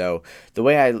do so. The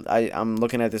way I'm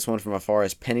looking at this one from afar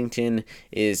is Pennington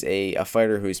is a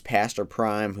fighter who's past her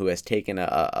prime, who has taken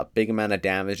a big amount of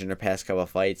damage in her past couple of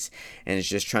fights, and is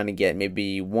just trying to get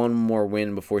maybe one more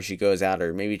win before she goes out,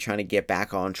 or maybe trying to get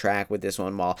back on track with this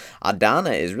one, while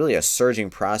Aldana is really a surging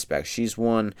prospect. She's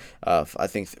won, I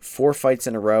think, 4 fights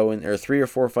in a row, or 3 or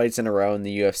 4 fights in a row in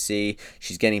the UFC.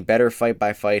 She's getting better fight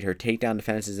by fight. Her takedown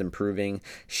defense is improving.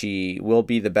 She will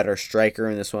be the better striker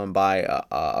in this one by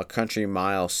a country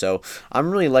mile. So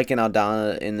I'm really liking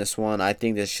Aldana in this one. I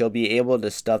think that she'll be able to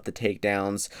stuff the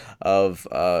takedowns of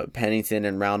Pennington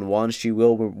in round 1. She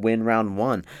will win round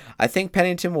 1. I think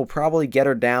Pennington will probably get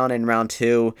her down in round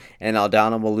 2, and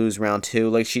Aldana will lose round 2,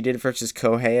 like she did versus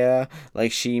Correia.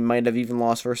 Like she might have even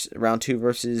lost round 2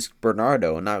 versus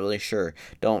Bernardo. I'm not really sure.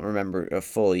 Don't remember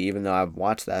fully, even though I've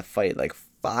watched that fight like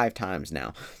 5 times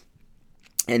now.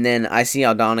 And then I see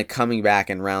Aldana coming back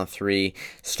in round 3,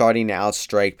 starting to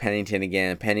outstrike Pennington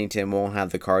again. Pennington won't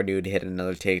have the cardio to hit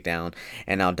another takedown,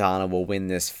 and Aldana will win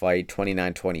this fight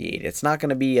 29-28. It's not going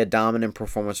to be a dominant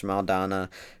performance from Aldana,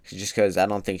 just because I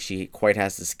don't think she quite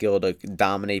has the skill to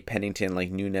dominate Pennington like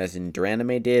Nunes and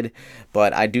Duraname did.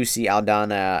 But I do see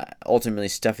Aldana ultimately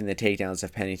stuffing the takedowns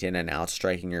of Pennington and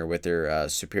outstriking her with her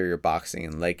superior boxing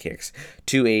and leg kicks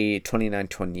to a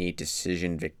 29-28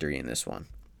 decision victory in this one.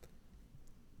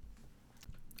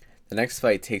 The next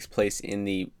fight takes place in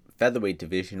the featherweight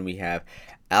division. We have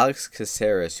Alex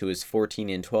Caceres, who is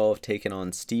 14-12, taking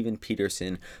on Steven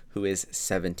Peterson, who is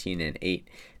 17-8.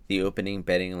 The opening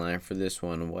betting line for this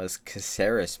one was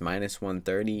Caceres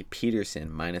 -130, Peterson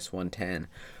 -110.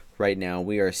 Right now,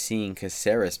 we are seeing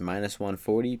Caceres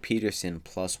 -140, Peterson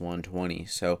 +120.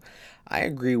 So I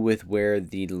agree with where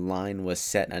the line was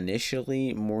set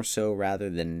initially, more so rather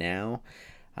than now.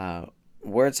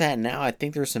 Where it's at now, I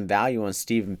think there's some value on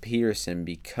Steven Peterson,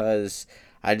 because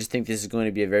I just think this is going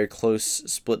to be a very close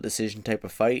split decision type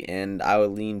of fight, and I would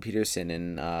lean Peterson,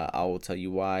 and I will tell you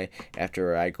why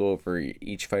after I go over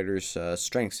each fighter's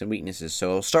strengths and weaknesses.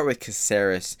 So I'll start with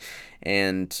Caceres,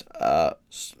 and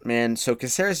so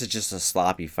Caceres is just a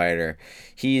sloppy fighter.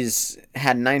 He's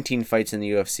had 19 fights in the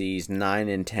UFC, he's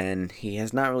 9-10. He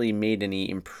has not really made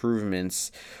any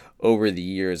improvements over the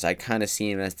years. I kind of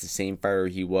see him as the same fighter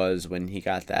he was when he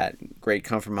got that great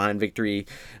come from behind victory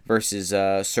versus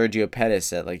Sergio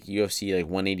Pettis at like UFC like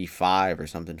 185 or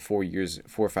something 4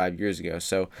 or 5 years ago.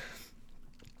 So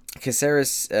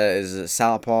Caceres is a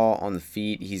southpaw on the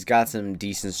feet. He's got some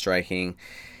decent striking.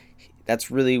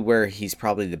 That's really where he's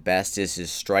probably the best, is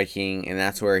his striking, and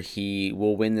that's where he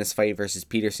will win this fight versus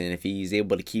Peterson if he's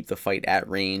able to keep the fight at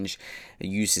range,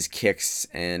 use his kicks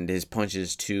and his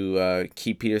punches to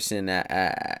keep Peterson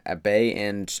at bay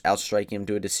and outstrike him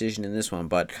to a decision in this one.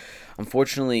 But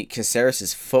unfortunately,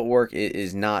 Caceres' footwork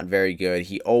is not very good.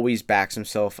 He always backs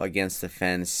himself against the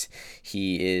fence.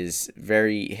 He is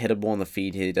very hittable on the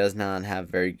feet. He does not have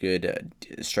very good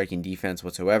striking defense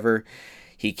whatsoever.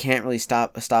 He can't really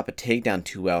stop a takedown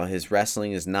too well. His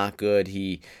wrestling is not good.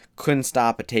 He couldn't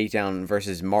stop a takedown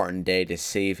versus Martin Day to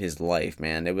save his life,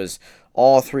 man. It was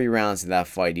all 3 rounds of that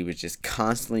fight. He was just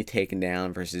constantly taken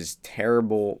down versus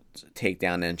terrible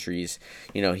takedown entries.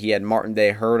 You know, he had Martin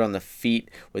Day hurt on the feet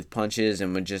with punches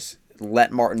and would just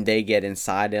let Martin Day get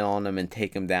inside on him and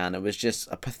take him down. It was just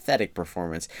a pathetic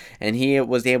performance. And he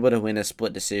was able to win a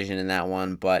split decision in that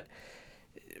one, but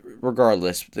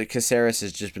regardless, the Caceres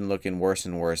has just been looking worse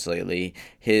and worse lately.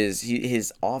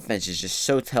 His offense is just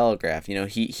so telegraphed. You know,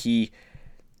 he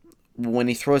when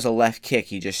he throws a left kick,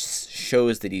 he just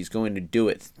shows that he's going to do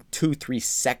it 2-3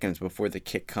 seconds before the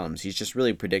kick comes. He's just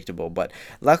really predictable. But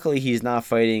luckily, he's not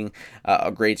fighting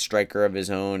a great striker of his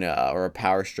own or a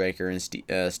power striker in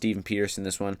Steven Peterson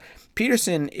this one.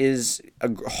 Peterson is a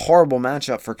horrible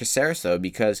matchup for Caceres, though,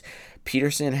 because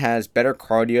Peterson has better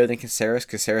cardio than Caceres.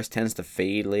 Caceres tends to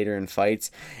fade later in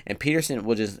fights, and Peterson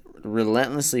will just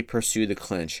relentlessly pursue the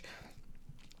clinch.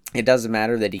 It doesn't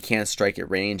matter that he can't strike at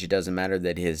range. It doesn't matter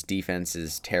that his defense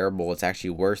is terrible. It's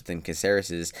actually worse than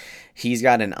Caceres's. He's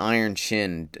got an iron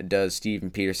chin, does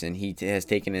Steven Peterson. He has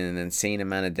taken an insane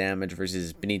amount of damage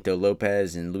versus Benito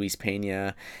Lopez and Luis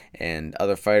Pena and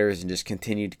other fighters, and just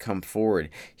continued to come forward.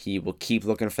 He will keep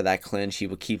looking for that clinch. He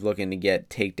will keep looking to get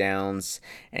takedowns,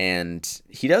 and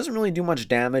he doesn't really do much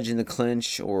damage in the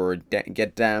clinch or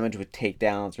get damage with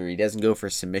takedowns, or he doesn't go for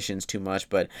submissions too much,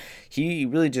 but he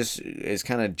really just is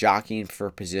kind of jockeying for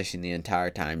position the entire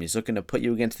time. He's looking to put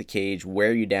you against the cage,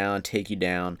 wear you down, take you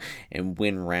down, and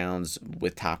win rounds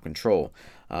with top control.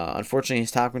 Unfortunately,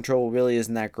 his top control really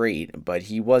isn't that great, but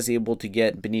he was able to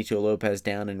get Benito Lopez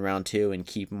down in round 2 and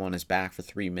keep him on his back for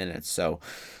 3 minutes. So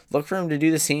look for him to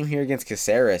do the same here against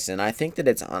Caceres, and I think that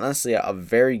it's honestly a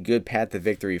very good path to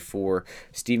victory for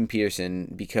Steven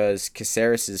Peterson, because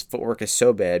Caceres' footwork is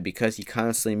so bad, because he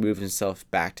constantly moves himself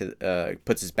back to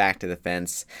puts his back to the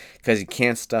fence, because he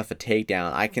can't stuff a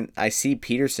takedown. I see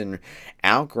Peterson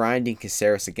outgrinding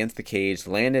Caceres against the cage,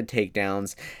 landed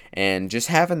takedowns, and just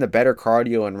having the better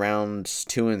cardio in rounds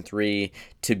 2 and 3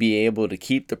 to be able to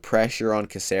keep the pressure on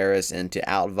Caceres and to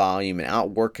out-volume and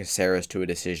outwork Caceres to a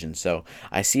decision. So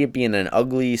I see it being an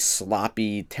ugly,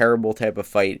 sloppy, terrible type of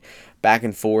fight, back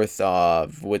and forth,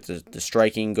 with the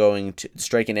striking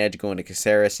edge going to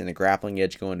Caceres and the grappling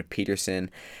edge going to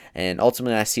Peterson. And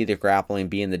ultimately, I see the grappling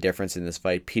being the difference in this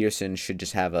fight. Peterson should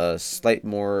just have a slight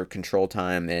more control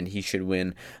time, and he should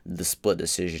win the split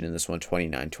decision in this one,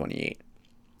 29-28.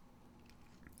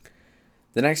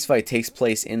 The next fight takes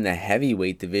place in the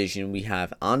heavyweight division. We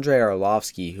have Andrei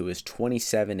Arlovsky, who is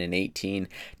 27-18,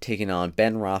 taking on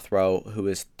Ben Rothwell, who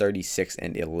is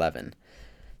 36-11.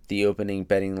 The opening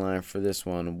betting line for this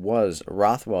one was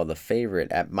Rothwell the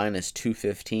favorite at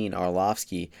 -215,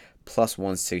 Arlovsky plus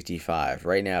 165.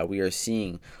 Right now we are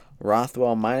seeing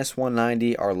Rothwell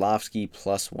 -190, Arlovsky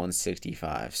plus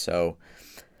 165. So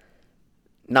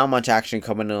not much action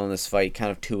coming in on this fight, kind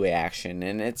of two-way action,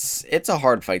 and it's a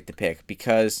hard fight to pick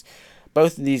because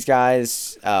both of these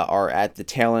guys are at the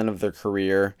tail end of their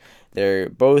career. They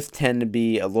both tend to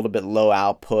be a little bit low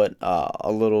output,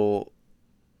 a little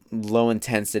low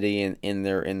intensity in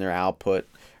their output,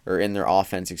 or in their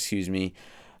offense, excuse me.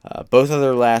 Both of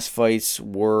their last fights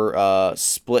were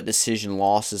split decision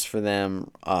losses for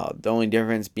them. The only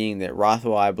difference being that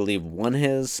Rothwell, I believe, won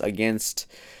his against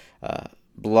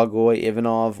Blagoy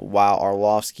Ivanov, while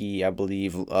Arlovsky, I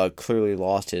believe, clearly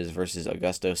lost his versus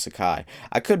Augusto Sakai.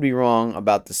 I could be wrong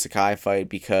about the Sakai fight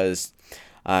because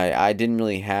I didn't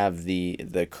really have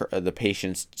the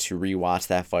patience to rewatch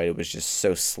that fight. It was just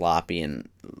so sloppy and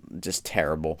just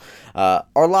terrible.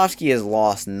 Arlovsky has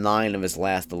lost 9 of his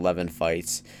last 11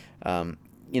 fights.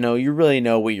 You really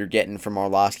know what you're getting from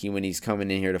Arlovsky when he's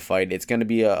coming in here to fight. It's going to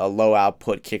be a low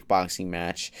output kickboxing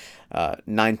match,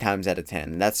 9 times out of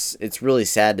 10. It's really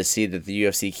sad to see that the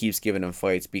UFC keeps giving him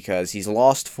fights because he's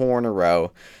lost 4 in a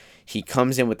row. He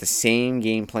comes in with the same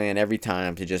game plan every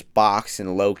time to just box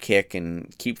and low kick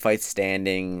and keep fights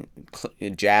standing,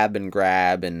 jab and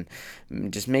grab, and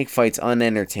just make fights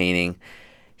unentertaining.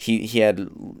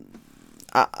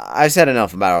 I've said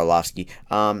enough about Arlovsky.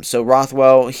 So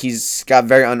Rothwell, he's got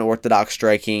very unorthodox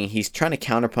striking. He's trying to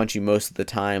counterpunch you most of the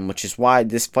time, which is why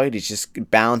this fight is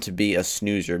just bound to be a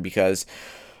snoozer, because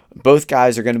both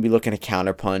guys are going to be looking to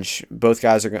counterpunch. Both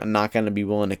guys are not going to be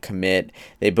willing to commit.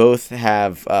 They both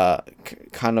have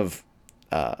kind of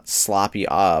sloppy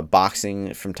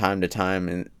boxing from time to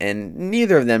time, and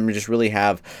neither of them just really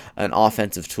have an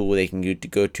offensive tool they can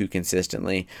go to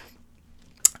consistently.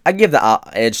 I give the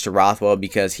edge to Rothwell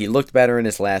because he looked better in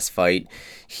his last fight.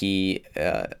 He,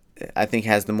 I think,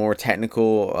 has the more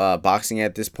technical boxing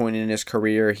at this point in his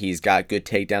career. He's got good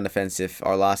takedown defense if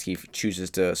Arlovsky chooses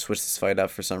to switch this fight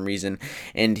up for some reason.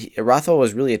 And Rothwell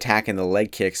was really attacking the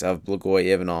leg kicks of Blagoy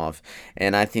Ivanov,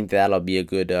 and I think that'll be a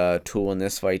good tool in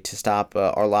this fight to stop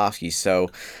Arlovsky. So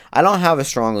I don't have a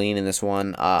strong lean in this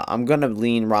one. I'm going to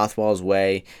lean Rothwell's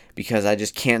way because I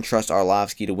just can't trust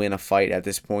Arlovsky to win a fight at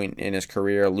this point in his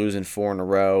career, losing 4 in a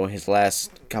row. His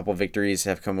last couple victories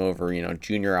have come over,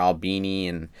 Junior Albini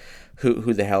and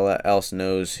who the hell else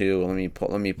knows who. Let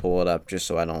me pull it up just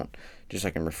so I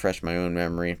can refresh my own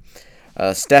memory.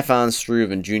 Stefan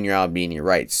Struve and Junior Albini,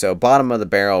 right? So bottom of the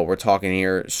barrel, we're talking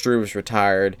here. Struve's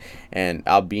retired and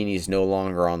Albini's no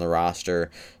longer on the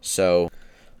roster. So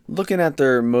looking at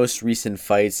their most recent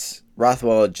fights,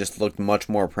 Rothwell just looked much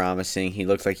more promising. He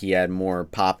looked like he had more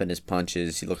pop in his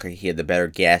punches. He looked like he had the better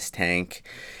gas tank.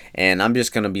 And I'm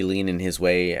just going to be leaning his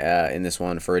way in this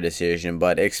one for a decision.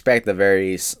 But expect a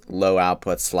very low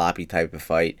output, sloppy type of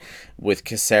fight with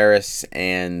Caceres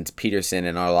and Peterson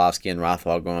and Arlovsky and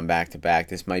Rothwell going back to back.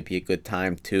 This might be a good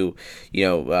time to,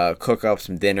 cook up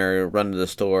some dinner, run to the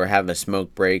store, have a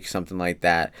smoke break, something like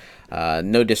that.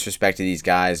 No disrespect to these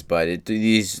guys, but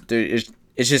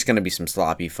it's just going to be some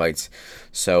sloppy fights.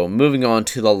 So moving on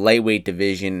to the lightweight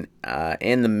division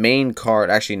and the main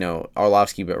card. Actually, no,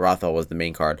 Arlovsky, but Rothwell was the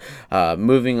main card.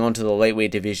 Moving on to the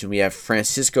lightweight division, we have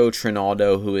Francisco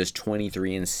Trinaldo, who is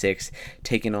 23-6,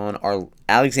 taking on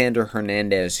Alexander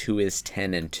Hernandez, who is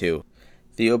 10-2.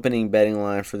 The opening betting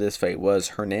line for this fight was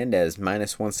Hernandez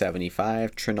minus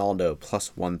 175, Trinaldo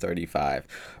plus 135.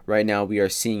 Right now we are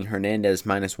seeing Hernandez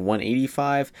minus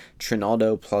 185,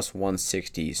 Trinaldo plus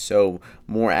 160. So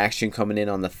more action coming in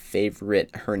on the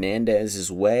favorite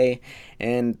Hernandez's way,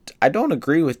 and I don't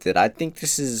agree with it. I think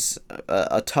this is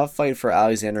a tough fight for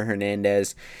Alexander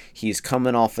Hernandez. He's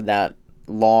coming off of that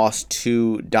loss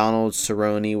to Donald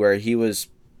Cerrone where he was,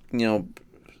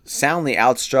 soundly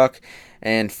outstruck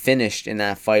and finished in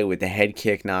that fight with the head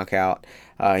kick knockout.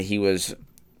 He was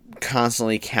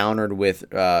constantly countered with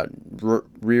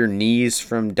rear knees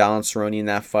from Donald Cerrone in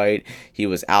that fight. He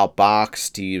was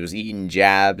outboxed. He was eating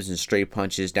jabs and straight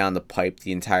punches down the pipe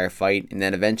the entire fight, and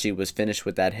then eventually was finished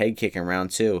with that head kick in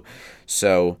round 2.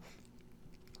 So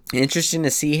interesting to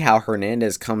see how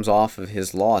Hernandez comes off of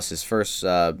his loss, his first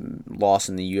loss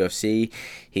in the UFC.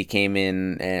 He came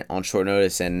in on short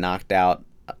notice and knocked out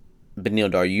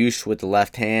Beneil Dariush with the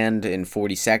left hand in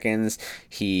 40 seconds.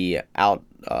 He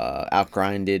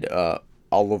outgrinded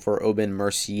Oliver Aubin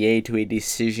Mercier to a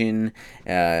decision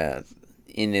in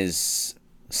his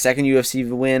second UFC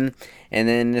win. And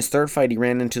then in his third fight, he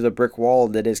ran into the brick wall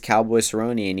that is Cowboy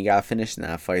Cerrone, and he got finished in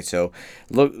that fight. So,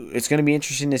 look, it's going to be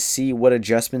interesting to see what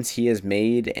adjustments he has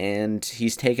made, and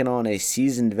he's taken on a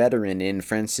seasoned veteran in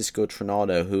Francisco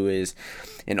Trinaldo, who is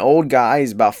an old guy.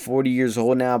 He's about 40 years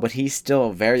old now, but he's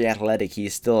still very athletic.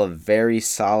 He's still a very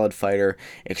solid fighter,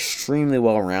 extremely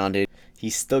well-rounded.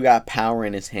 He's still got power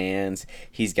in his hands.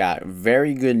 He's got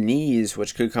very good knees,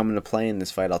 which could come into play in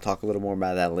this fight. I'll talk a little more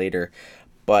about that later.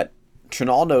 But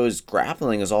Trinaldo's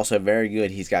grappling is also very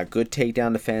good. He's got good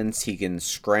takedown defense. He can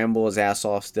scramble his ass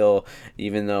off still,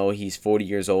 even though he's 40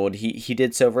 years old. He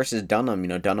did so versus Dunham.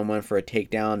 Dunham went for a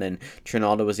takedown, and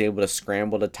Trinaldo was able to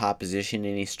scramble to top position,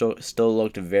 and he still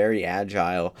looked very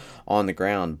agile on the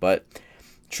ground. But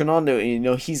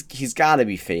Trinaldo, he's got to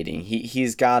be fading.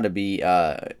 He's got to be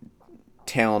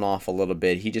tailing off a little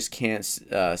bit. He just can't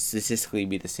statistically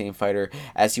be the same fighter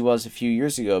as he was a few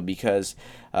years ago because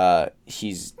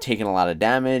he's taking a lot of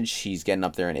damage. He's getting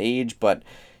up there in age, but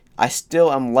I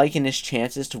still am liking his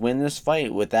chances to win this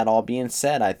fight. With that all being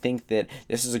said, I think that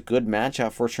this is a good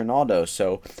matchup for Trinaldo.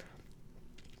 So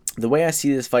the way I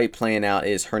see this fight playing out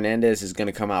is Hernandez is going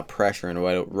to come out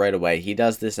pressuring right away. He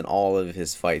does this in all of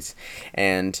his fights,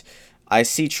 and I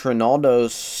see Trinaldo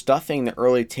stuffing the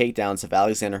early takedowns of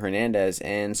Alexander Hernandez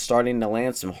and starting to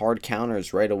land some hard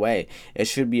counters right away. It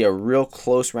should be a real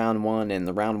close round 1, and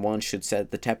the round 1 should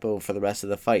set the tempo for the rest of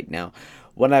the fight. Now,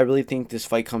 what I really think this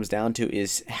fight comes down to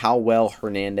is how well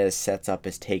Hernandez sets up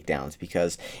his takedowns,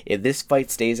 because if this fight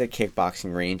stays at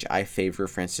kickboxing range, I favor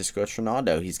Francisco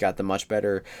Trinaldo. He's got the much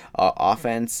better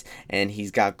offense, and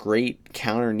he's got great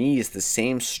counter knees, the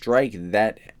same strike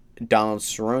that Donald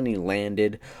Cerrone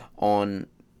landed on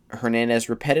Hernandez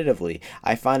repetitively.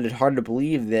 I find it hard to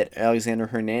believe that Alexander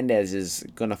Hernandez is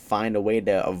going to find a way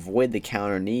to avoid the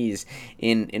counter knees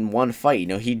in one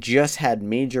fight. He just had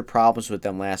major problems with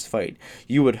them last fight.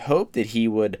 You would hope that he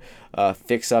would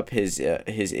fix up his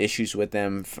issues with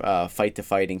them fight to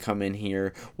fight and come in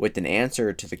here with an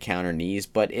answer to the counter knees,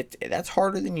 but that's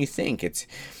harder than you think.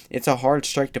 It's a hard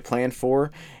strike to plan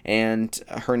for, and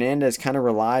Hernandez kind of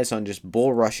relies on just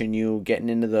bull rushing you, getting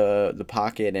into the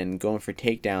pocket and going for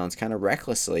takedowns kind of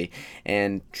recklessly,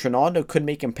 and Trinaldo could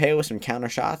make him pay with some counter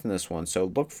shots in this one. So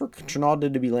look for Trinaldo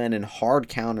to be landing hard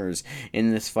counters in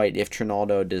this fight if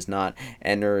Trinaldo does not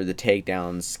enter the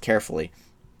takedowns carefully.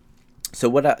 So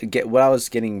what I was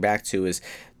getting back to is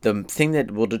the thing that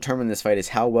will determine this fight is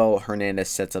how well Hernandez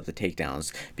sets up the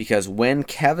takedowns, because when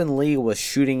Kevin Lee was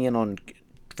shooting in on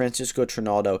Francisco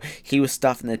Trinaldo, he was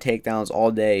stuffing the takedowns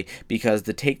all day because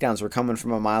the takedowns were coming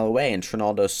from a mile away, and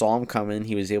Trinaldo saw him coming.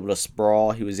 He was able to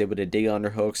sprawl, he was able to dig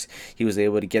underhooks, he was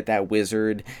able to get that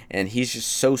wizard, and he's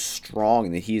just so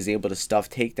strong that he's able to stuff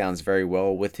takedowns very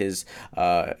well with his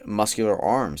muscular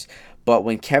arms. But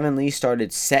when Kevin Lee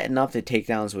started setting up the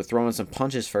takedowns with throwing some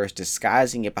punches first,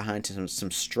 disguising it behind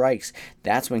some strikes,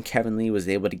 that's when Kevin Lee was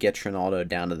able to get Trinaldo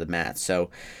down to the mat. So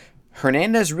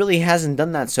Hernandez really hasn't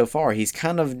done that so far. He's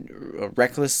kind of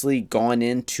recklessly gone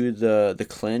into the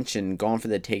clinch and gone for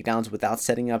the takedowns without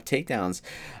setting up takedowns,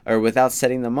 or without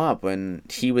setting them up. When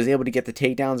he was able to get the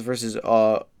takedowns versus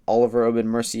Oliver Aubin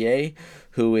Mercier,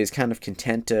 who is kind of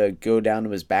content to go down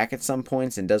to his back at some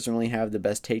points and doesn't really have the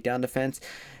best takedown defense,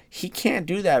 he can't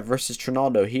do that versus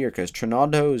Trinaldo here, because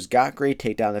Trinaldo's got great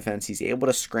takedown defense. He's able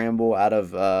to scramble out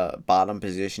of bottom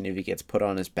position if he gets put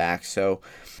on his back. So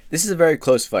this is a very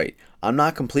close fight. I'm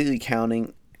not completely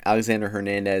counting Alexander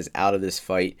Hernandez out of this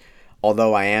fight,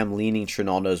 although I am leaning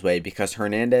Trinaldo's way, because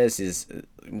Hernandez is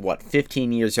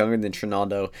 15 years younger than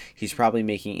Trinaldo. He's probably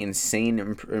making insane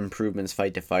improvements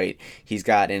fight to fight. He's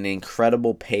got an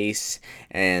incredible pace,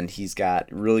 and he's got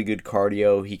really good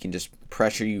cardio. He can just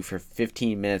pressure you for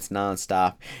 15 minutes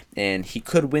nonstop, and he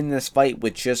could win this fight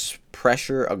with just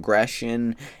pressure,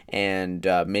 aggression, and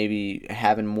maybe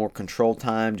having more control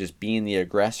time, just being the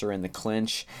aggressor in the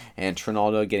clinch, and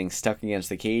Trinaldo getting stuck against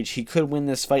the cage. He could win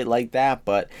this fight like that,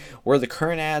 but where the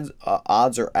current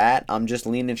odds are at, I'm just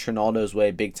leaning Trinaldo's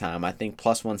way big time. I think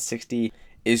plus 160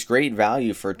 is great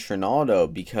value for Trinaldo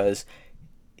because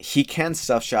he can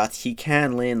stuff shots, he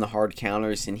can land the hard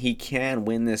counters, and he can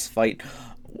win this fight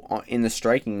in the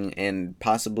striking and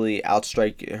possibly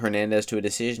outstrike Hernandez to a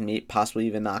decision, possibly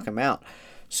even knock him out.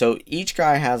 So each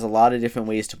guy has a lot of different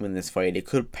ways to win this fight. It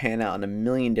could pan out in a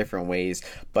million different ways,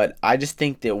 but I just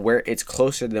think that where it's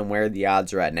closer than where the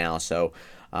odds are at now. So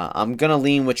I'm going to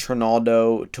lean with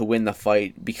Trinaldo to win the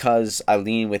fight because I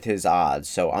lean with his odds.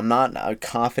 So I'm not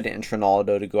confident in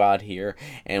Trinaldo to go out here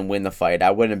and win the fight.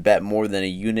 I wouldn't bet more than a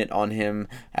unit on him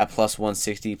at plus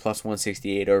 160, plus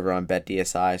 168 over on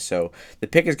BetDSI. So the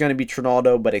pick is going to be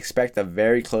Trinaldo, but expect a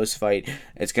very close fight.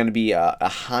 It's going to be a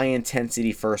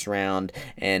high-intensity first round,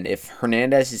 and if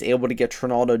Hernandez is able to get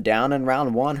Trinaldo down in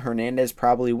round one, Hernandez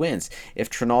probably wins. If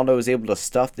Trinaldo is able to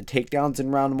stuff the takedowns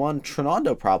in round one,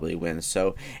 Trinaldo probably wins.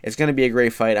 So it's going to be a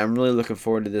great fight. I'm really looking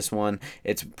forward to this one.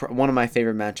 It's one of my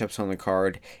favorite matchups on the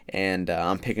card, and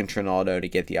I'm picking Trinaldo to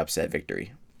get the upset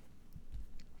victory.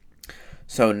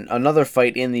 So another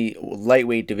fight in the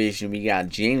lightweight division, we got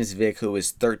James Vick, who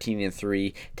is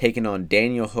 13-3, taking on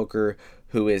Daniel Hooker,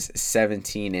 who is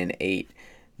 17-8.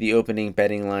 The opening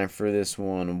betting line for this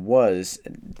one was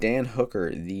Dan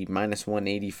Hooker, the minus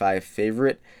 185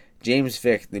 favorite. James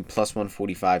Vick, the plus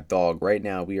 145 dog. Right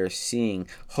now, we are seeing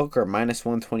Hooker minus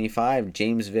 125,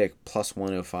 James Vick plus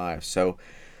 105. So,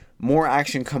 more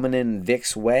action coming in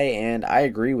Vick's way, and I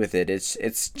agree with it. It's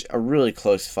a really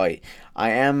close fight.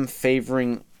 I am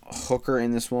favoring Hooker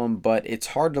in this one, but it's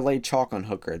hard to lay chalk on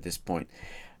Hooker at this point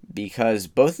because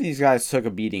both of these guys took a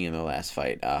beating in the last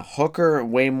fight. Hooker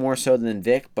way more so than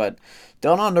Vick, but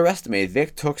don't underestimate.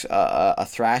 Vick took a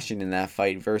thrashing in that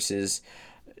fight versus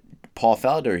Paul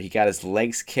Felder. He got his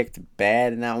legs kicked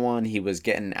bad in that one. He was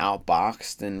getting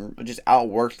outboxed and just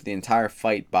outworked the entire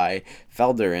fight by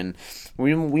Felder. And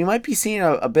we might be seeing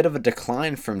a bit of a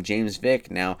decline from James Vick.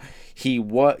 Now, he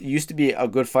used to be a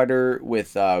good fighter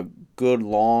with good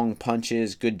long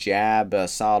punches, good jab,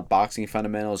 solid boxing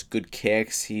fundamentals, good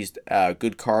kicks. He's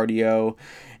good cardio,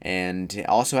 and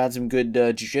also had some good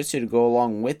jiu-jitsu to go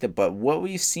along with it. But what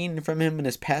we've seen from him in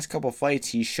his past couple fights,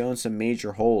 he's shown some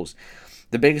major holes.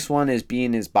 The biggest one is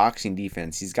being his boxing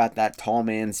defense. He's got that tall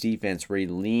man's defense where he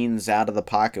leans out of the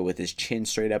pocket with his chin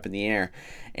straight up in the air.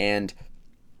 And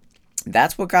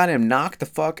that's what got him knocked the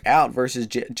fuck out versus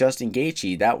Justin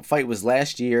Gaethje. That fight was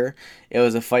last year. It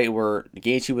was a fight where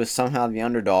Gaethje was somehow the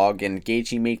underdog, and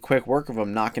Gaethje made quick work of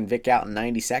him, knocking Vick out in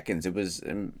 90 seconds. It was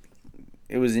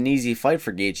an easy fight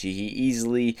for Gaethje. He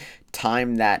easily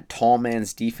timed that tall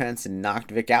man's defense and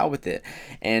knocked Vick out with it.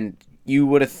 And you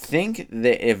would have think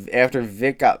that if after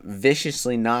Vick got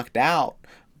viciously knocked out,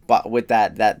 but with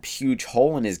that huge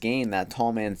hole in his game, that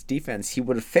tall man's defense, he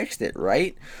would have fixed it,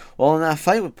 right? Well, in that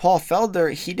fight with Paul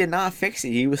Felder, he did not fix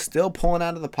it. He was still pulling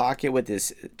out of the pocket with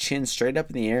his chin straight up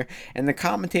in the air, and the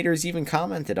commentators even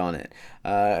commented on it,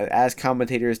 as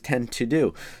commentators tend to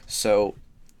do. So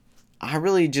I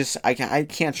really I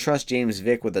can't trust James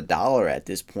Vick with $1 at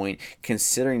this point,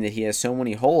 considering that he has so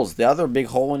many holes. The other big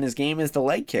hole in his game is the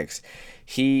leg kicks.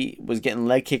 He was getting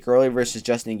leg kick early versus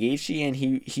Justin Gaethje, and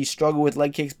he struggled with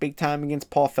leg kicks big time against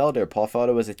Paul Felder. Paul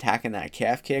Felder was attacking that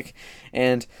calf kick,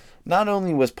 and not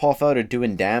only was Paul Felder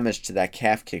doing damage to that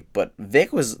calf kick, but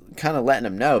Vick was kind of letting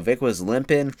him know. Vick was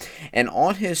limping, and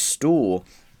on his stool,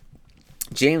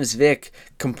 James Vick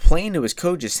complained to his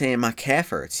coaches saying, my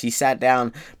calf hurts. He sat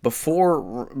down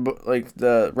before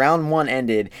the round one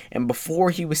ended, and before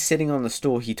he was sitting on the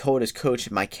stool, he told his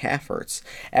coach, my calf hurts.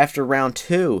 After round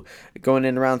two, going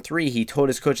into round three, he told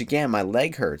his coach again, my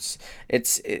leg hurts.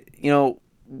 It's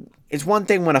one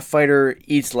thing when a fighter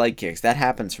eats leg kicks. That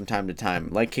happens from time to time.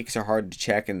 Leg kicks are hard to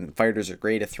check, and fighters are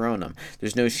great at throwing them.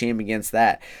 There's no shame against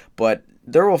that. But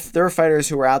there are fighters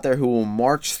who are out there who will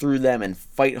march through them and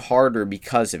fight harder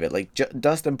because of it. Like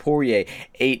Dustin Poirier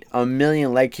ate a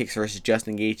million leg kicks versus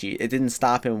Justin Gaethje. It didn't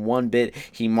stop him one bit.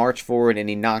 He marched forward and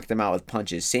he knocked him out with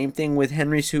punches. Same thing with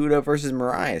Henry Cejudo versus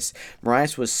Moraes.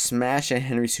 Moraes was smashing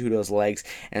Henry Cejudo's legs,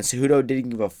 and Cejudo didn't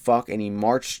give a fuck, and he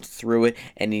marched through it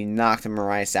and he knocked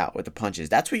Moraes out with the punches.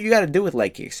 That's what you got to do with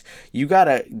leg kicks. You got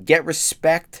to get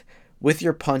respect with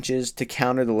your punches to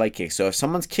counter the leg kick. So if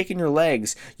someone's kicking your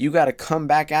legs, you got to come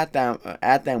back at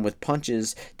them with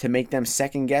punches to make them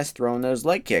second guess throwing those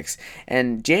leg kicks.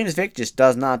 And James Vick just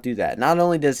does not do that. Not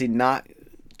only does he not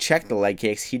check the leg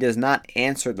kicks, he does not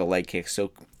answer the leg kicks.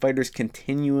 So fighters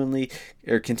continuously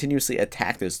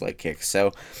attack those leg kicks.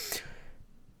 So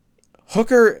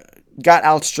Hooker got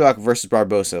outstruck versus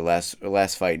Barbosa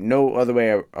last fight. No other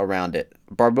way around it.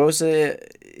 Barbosa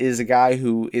is a guy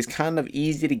who is kind of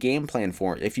easy to game plan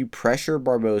for. If you pressure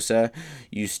Barbosa,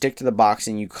 you stick to the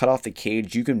boxing, you cut off the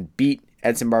cage, you can beat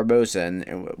Edson Barbosa,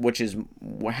 and which is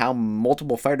how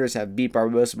multiple fighters have beat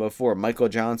Barbosa before. Michael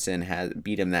Johnson has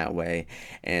beat him that way,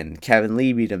 and Kevin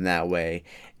Lee beat him that way,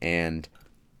 and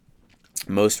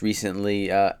most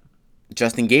recently,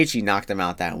 Justin Gaethje knocked him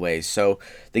out that way. So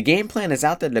the game plan is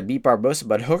out there to beat Barbosa,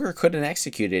 but Hooker couldn't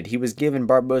execute it. He was giving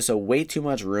Barbosa way too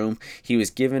much room. He was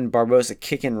giving Barbosa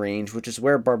kicking range, which is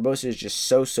where Barbosa is just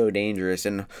so dangerous,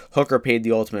 and Hooker paid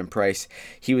the ultimate price.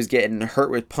 He was getting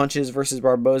hurt with punches versus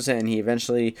Barbosa, and he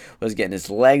eventually was getting his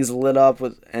legs lit up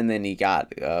and then he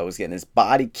was getting his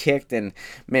body kicked, and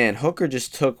man, Hooker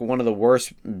just took one of the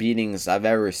worst beatings I've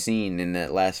ever seen in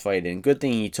that last fight, and good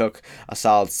thing he took a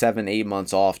solid 7-8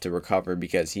 months off to recover,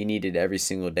 because he needed every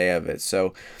single day of it.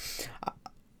 So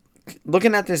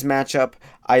looking at this matchup,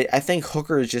 I think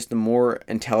Hooker is just the more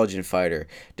intelligent fighter.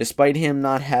 Despite him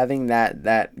not having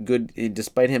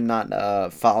despite him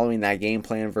not following that game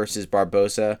plan versus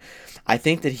Barbosa, I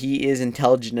think that he is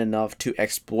intelligent enough to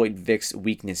exploit Vick's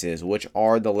weaknesses, which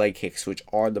are the leg kicks, which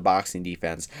are the boxing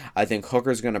defense. I think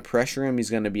Hooker's going to pressure him.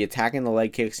 He's going to be attacking the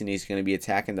leg kicks, and he's going to be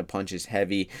attacking the punches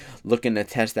heavy, looking to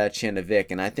test that chin of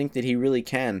Vick. And I think that he really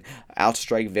can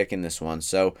outstrike Vick in this one.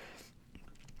 So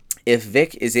if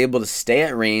Vick is able to stay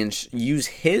at range, use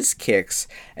his kicks,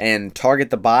 and target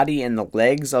the body and the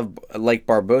legs of like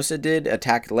Barbosa did,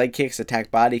 attack leg kicks, attack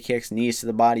body kicks, knees to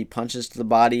the body, punches to the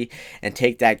body, and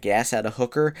take that gas out of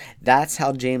Hooker, that's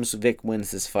how James Vick wins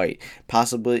this fight.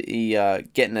 Possibly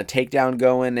getting a takedown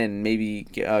going and maybe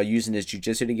using his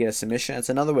jiu-jitsu to get a submission. That's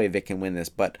another way Vick can win this.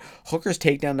 But Hooker's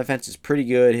takedown defense is pretty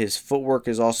good. His footwork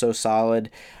is also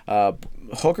solid.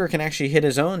 Hooker can actually hit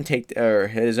his own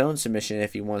submission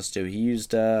if he wants to.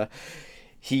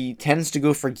 He tends to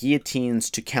go for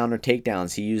guillotines to counter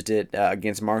takedowns. He used it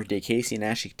against Mark Diakiese and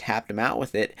actually tapped him out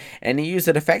with it. And he used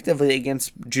it effectively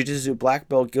against Jiu-Jitsu black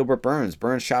belt Gilbert Burns.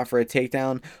 Burns shot for a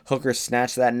takedown. Hooker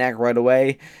snatched that neck right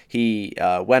away. He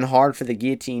went hard for the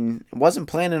guillotine. Wasn't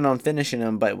planning on finishing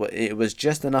him, but it was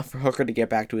just enough for Hooker to get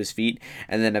back to his feet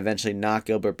and then eventually knock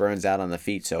Gilbert Burns out on the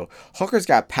feet. So Hooker's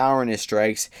got power in his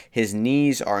strikes. His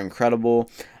knees are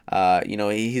incredible.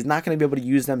 He's not going to be able to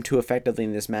use them too effectively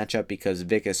in this matchup because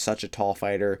Vick is such a tall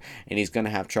fighter, and he's going to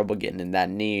have trouble getting in that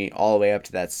knee all the way up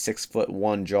to that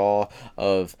 6'1" jaw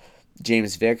of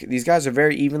James Vick. These guys are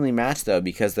very evenly matched, though,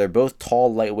 because they're both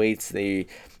tall lightweights. They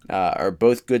are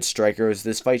both good strikers.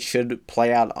 This fight should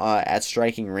play out at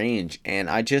striking range, and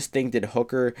I just think that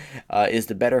Hooker is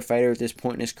the better fighter at this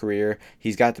point in his career.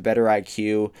 He's got the better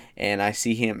IQ, and I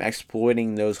see him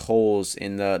exploiting those holes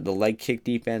in the leg kick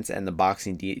defense and the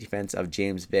boxing defense of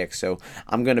James Vick. So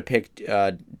I'm going to pick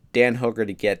Dan Hooker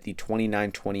to get the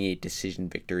 29-28 decision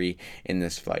victory in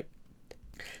this fight.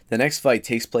 The next fight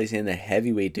takes place in the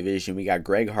heavyweight division. We got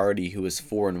Greg Hardy, who is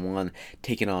 4-1,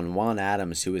 taking on Juan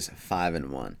Adams, who is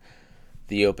 5-1.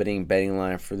 The opening betting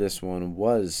line for this one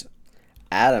was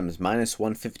Adams minus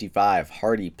 155,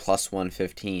 Hardy plus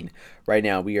 115. Right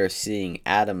now we are seeing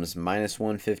Adams minus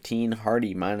 115,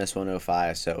 Hardy minus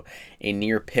 105. So a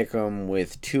near pick'em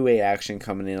with two-way action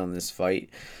coming in on this fight.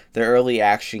 The early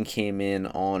action came in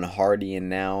on Hardy, and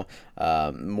now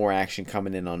more action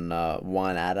coming in on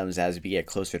Juan Adams as we get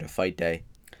closer to fight day.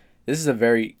 This is a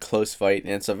very close fight,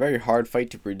 and it's a very hard fight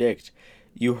to predict.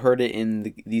 You heard it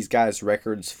in these guys'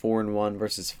 records, 4-1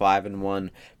 versus 5-1.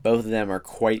 Both of them are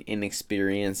quite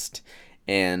inexperienced,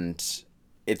 and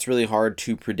it's really hard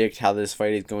to predict how this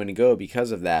fight is going to go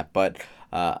because of that. But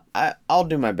I'll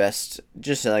do my best,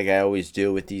 just like I always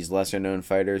do with these lesser-known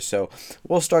fighters. So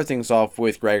we'll start things off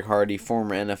with Greg Hardy,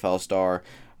 former NFL star,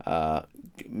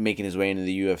 making his way into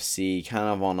the UFC.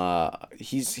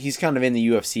 He's kind of in the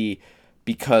UFC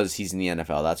because he's in the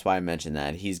NFL. That's why I mentioned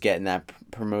that. He's getting that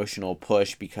promotional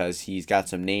push because he's got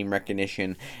some name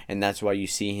recognition, and that's why you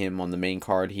see him on the main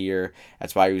card here.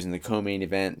 That's why he was in the co-main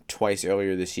event twice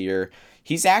earlier this year.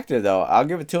 He's active, though. I'll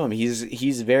give it to him.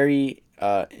 He's very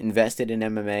invested in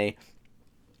MMA.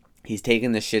 He's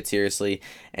taking this shit seriously,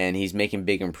 and he's making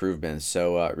big improvements.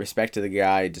 So respect to the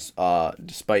guy,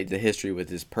 despite the history with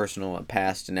his personal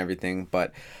past and everything.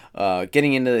 But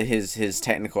getting into his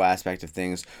technical aspect of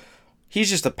things, he's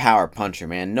just a power puncher,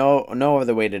 man. No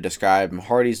other way to describe him.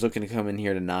 Hardy's looking to come in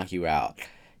here to knock you out.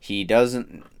 He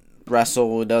doesn't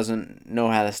wrestle, doesn't know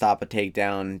how to stop a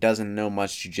takedown, doesn't know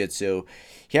much jiu-jitsu.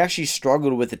 He actually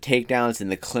struggled with the takedowns in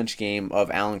the clinch game of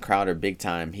Alan Crowder big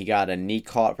time. He got a knee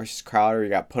caught versus Crowder. He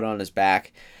got put on his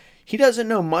back. He doesn't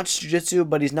know much jiu-jitsu,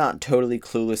 but he's not totally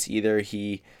clueless either.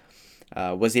 He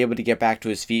was able to get back to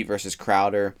his feet versus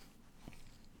Crowder.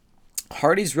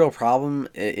 Hardy's real problem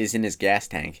is in his gas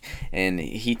tank, and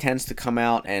he tends to come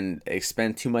out and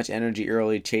expend too much energy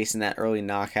early, chasing that early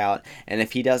knockout, and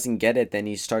if he doesn't get it, then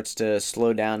he starts to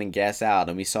slow down and gas out,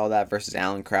 and we saw that versus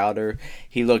Alan Crowder.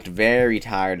 He looked very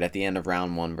tired at the end of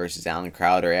round 1 versus Alan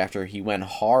Crowder after he went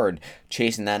hard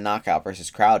chasing that knockout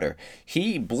versus Crowder.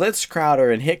 He blitzed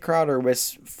Crowder and hit Crowder with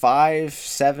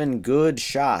 5-7 good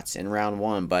shots in round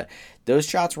 1, but those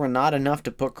shots were not enough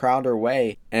to put Crowder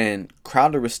away, and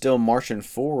Crowder was still marching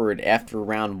forward after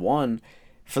round 1.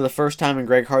 For the first time in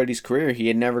Greg Hardy's career, he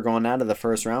had never gone out of the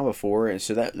first round before, and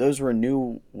so those were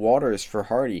new waters for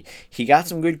Hardy. He got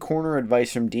some good corner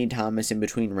advice from Dean Thomas in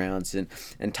between rounds, and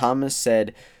Thomas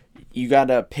said, you got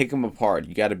to pick them apart.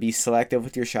 You got to be selective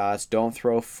with your shots. Don't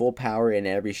throw full power in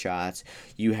every shot.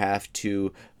 You have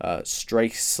to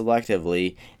strike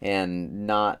selectively and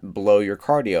not blow your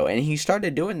cardio. And he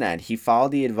started doing that. He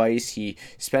followed the advice. He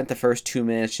spent the first 2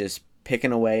 minutes just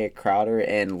picking away at Crowder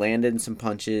and landed some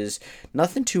punches.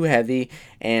 Nothing too heavy.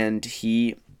 And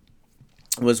he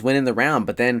was winning the round.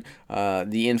 But then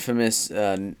the infamous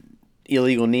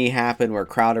illegal knee happened where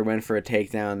Crowder went for a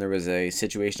takedown. There was a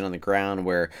situation on the ground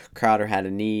where Crowder had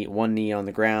one knee on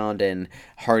the ground, and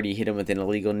Hardy hit him with an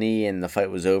illegal knee, and the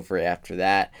fight was over after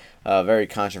that. Very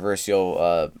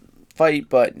controversial fight,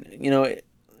 but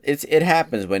it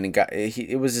happens when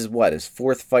it was his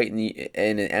fourth fight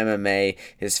in MMA,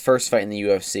 his first fight in the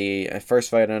UFC,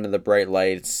 first fight under the bright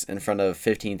lights in front of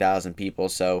 15,000 people.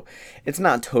 So it's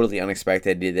not totally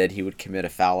unexpected that he would commit a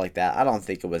foul like that. I don't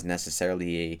think it was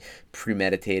necessarily a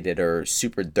premeditated or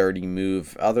super dirty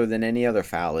move, other than any other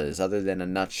foul is, other than a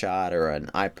nut shot or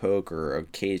an eye poke or a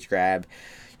cage grab.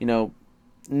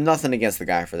 Nothing against the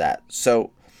guy for that. So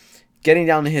getting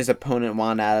down to his opponent,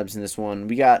 Juan Adams, in this one,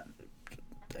 we got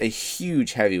a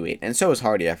huge heavyweight, and so is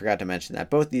Hardy. I forgot to mention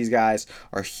that. Both these guys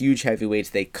are huge heavyweights.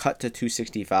 They cut to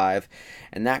 265,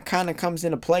 and that kind of comes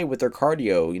into play with their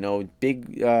cardio.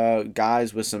 Big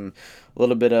guys with a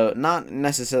little bit of, not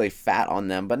necessarily fat on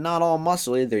them, but not all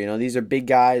muscle either. These are big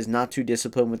guys, not too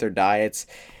disciplined with their diets.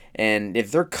 And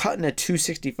if they're cutting at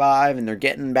 265 and they're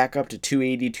getting back up to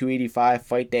 280, 285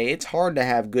 fight day, it's hard to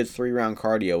have good 3-round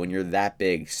cardio when you're that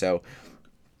big. So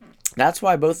that's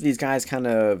why both of these guys kind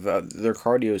of, their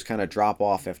cardios kind of drop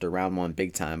off after round 1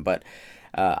 big time. But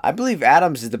I believe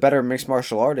Adams is the better mixed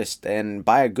martial artist, and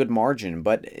by a good margin.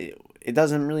 But it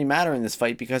doesn't really matter in this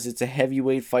fight because it's a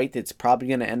heavyweight fight that's probably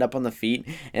going to end up on the feet,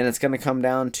 and it's going to come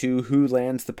down to who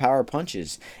lands the power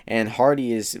punches. And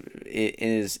Hardy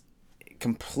is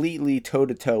completely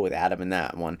toe-to-toe with Adam in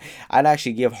that one. I'd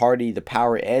actually give Hardy the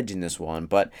power edge in this one,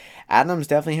 but Adams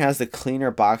definitely has the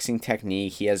cleaner boxing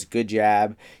technique. He has a good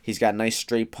jab. He's got nice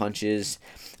straight punches.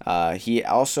 He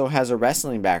also has a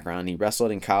wrestling background. He wrestled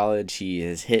in college. He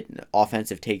has hit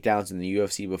offensive takedowns in the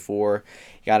UFC before.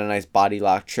 He got a nice body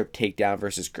lock trip takedown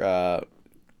versus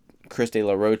Chris De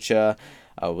La Rocha.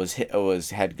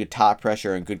 Had good top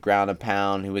pressure and good ground and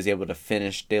pound. He was able to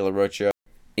finish De La Rocha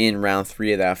in round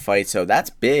 3 of that fight. So that's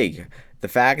big. The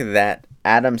fact that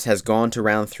Adams has gone to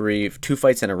round 3, 2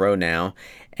 fights in a row now,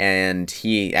 and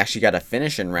he actually got a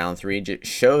finish in round 3, just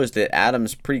shows that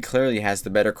Adams pretty clearly has the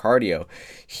better cardio.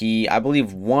 He, I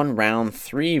believe, won round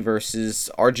 3 versus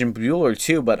Arjan Bhullar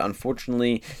too, but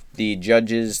unfortunately the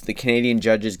Canadian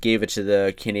judges gave it to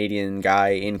the Canadian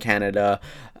guy in Canada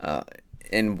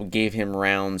and gave him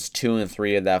rounds 2 and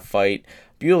 3 of that fight.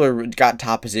 Bhullar got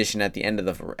top position at the end of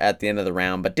the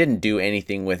round, but didn't do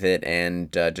anything with it,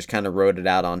 and just kind of rode it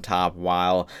out on top,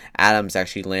 while Adams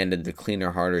actually landed the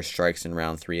cleaner, harder strikes in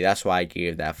round 3. That's why I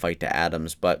gave that fight to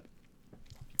Adams. But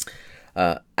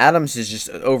Adams is just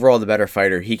overall the better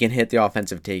fighter. He can hit the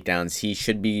offensive takedowns. He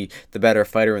should be the better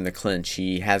fighter in the clinch.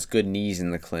 He has good knees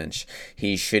in the clinch.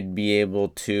 He should be able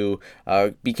to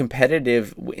be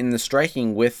competitive in the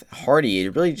striking with Hardy.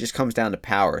 It really just comes down to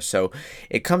power. So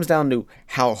it comes down to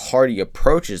how Hardy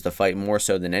approaches the fight more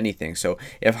so than anything. So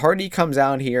if Hardy comes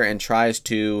out here and tries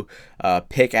to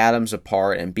pick Adams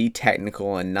apart and be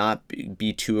technical and not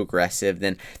be too aggressive,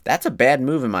 then that's a bad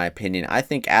move in my opinion. I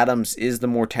think Adams is the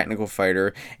more technical fighter.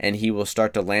 fighter, and he will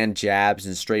start to land jabs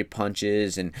and straight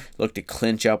punches and look to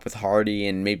clinch up with Hardy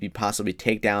and maybe possibly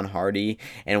take down Hardy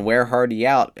and wear Hardy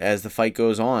out as the fight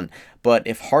goes on. But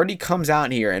if Hardy comes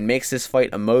out here and makes this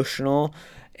fight emotional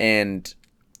and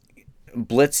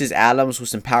blitzes Adams with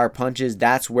some power punches,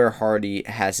 that's where Hardy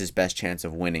has his best chance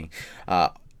of winning.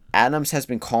 Adams has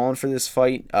been calling for this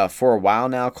fight for a while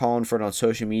now, calling for it on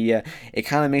social media. It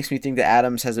kind of makes me think that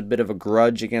Adams has a bit of a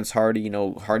grudge against Hardy. You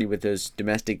know, Hardy with those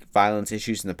domestic violence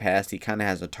issues in the past, he kind of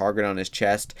has a target on his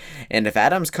chest. And if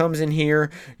Adams comes in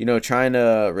here, you know, trying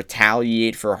to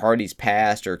retaliate for Hardy's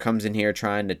past, or comes in here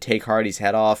trying to take Hardy's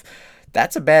head off,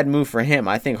 that's a bad move for him.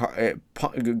 I think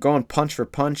going punch for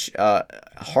punch,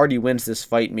 Hardy wins this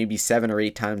fight maybe 7 or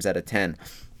 8 times out of 10.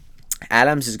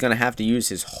 Adams is going to have to use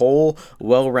his whole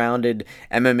well-rounded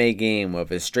MMA game of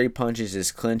his straight punches,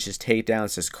 his clinch, his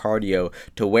takedowns, his cardio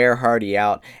to wear Hardy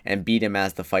out and beat him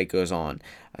as the fight goes on.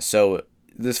 So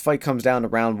this fight comes down to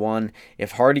round 1.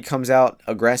 If Hardy comes out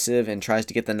aggressive and tries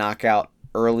to get the knockout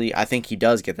early, I think he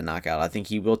does get the knockout. I think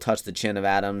he will touch the chin of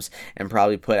Adams and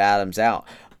probably put Adams out.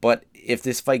 But if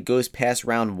this fight goes past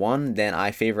round 1, then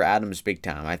I favor Adams big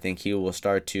time. I think he will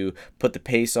start to put the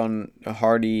pace on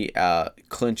Hardy,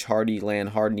 clinch Hardy, land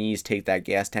hard knees, take that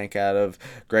gas tank out of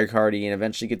Greg Hardy, and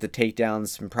eventually get the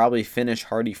takedowns and probably finish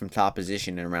Hardy from top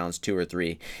position in rounds 2 or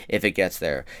 3 if it gets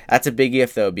there. That's a big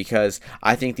if, though, because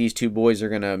I think these two boys are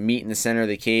going to meet in the center of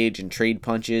the cage and trade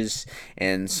punches,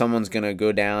 and someone's going to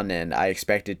go down, and I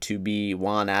expect it to be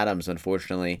Juan Adams,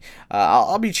 unfortunately.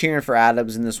 I'll be cheering for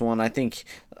Adams in this one. I think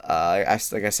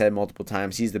like I said multiple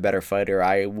times, he's the better fighter.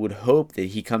 I would hope that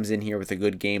he comes in here with a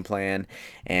good game plan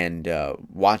and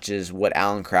watches what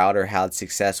Alan Crowder had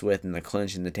success with in the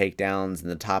clinch and the takedowns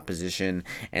and the top position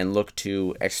and look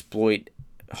to exploit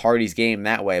Hardy's game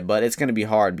that way. But it's going to be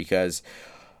hard because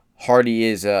Hardy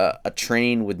is a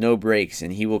train with no brakes,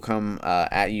 and he will come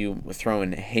at you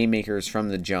throwing haymakers from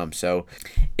the jump. So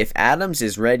if Adams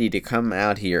is ready to come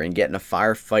out here and get in a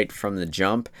firefight from the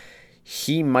jump,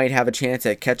 he might have a chance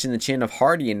at catching the chin of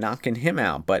Hardy and knocking him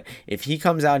out. But if he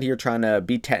comes out here trying to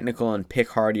be technical and pick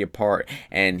Hardy apart,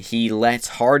 and he lets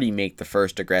Hardy make the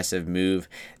first aggressive move,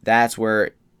 that's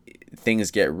where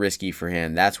things get risky for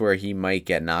him. That's where he might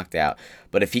get knocked out.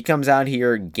 But if he comes out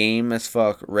here game as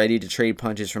fuck, ready to trade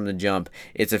punches from the jump,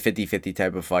 it's a 50-50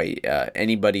 type of fight.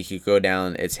 Anybody could go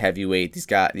down. It's heavyweight.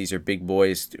 These are big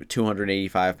boys,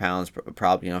 285 pounds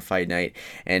probably on fight night,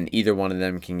 and either one of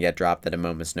them can get dropped at a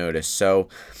moment's notice. So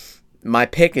my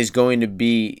pick is going to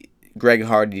be Greg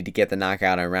Hardy to get the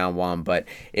knockout in round 1. But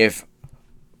if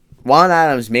Juan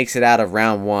Adams makes it out of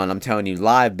round 1, I'm telling you,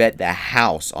 live bet the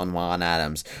house on Juan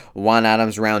Adams. Juan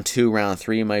Adams round 2, round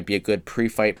 3 might be a good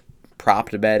pre-fight prop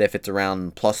to bet if it's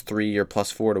around +3 or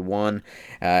 +4 to 1,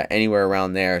 anywhere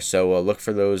around there. So look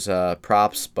for those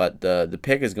props, but the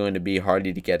pick is going to be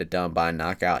Hardy to get it done by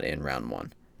knockout in round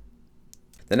 1.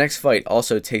 The next fight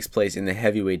also takes place in the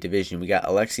heavyweight division. We got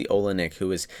Alexei Oleinik,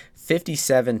 who is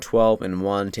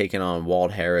 57-12-1, taking on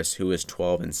Walt Harris, who is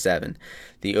 12-7.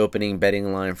 The opening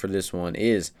betting line for this one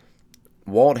is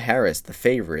Walt Harris, the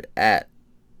favorite, at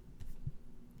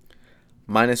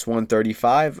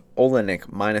 -135, Oleinik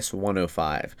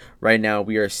 -105. Right now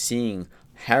we are seeing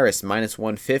Harris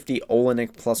 -150,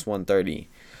 Oleinik +130.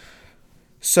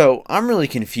 So I'm really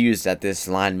confused at this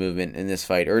line movement in this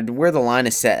fight, or where the line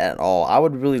is set at all. I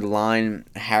would really line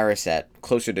Harris at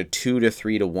closer to 2 to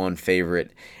 3 to 1 favorite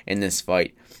in this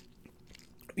fight.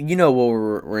 You know what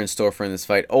we're in store for in this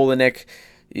fight. Oleinik,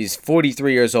 he's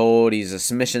 43 years old. He's a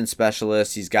submission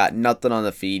specialist. He's got nothing on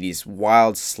the feet. He's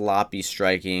wild, sloppy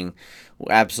striking.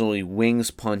 Absolutely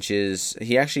wings punches.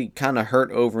 He actually kind of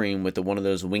hurt Overeem with one of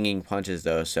those winging punches,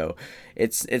 though. So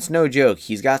it's no joke.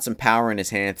 He's got some power in his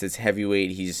hands. It's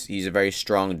heavyweight. He's a very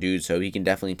strong dude, so he can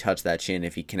definitely touch that chin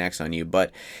if he connects on you.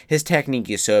 But his technique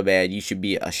is so bad, you should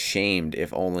be ashamed if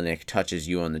Oleinik touches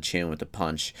you on the chin with a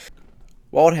punch.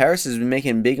 Walt Harris has been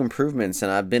making big improvements,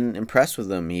 and I've been impressed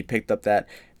with him. He picked up that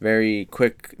very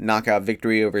quick knockout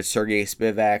victory over Sergey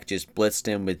Spivak, just blitzed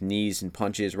him with knees and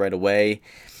punches right away.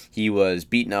 He was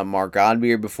beating up Mark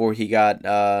Godbeer before he got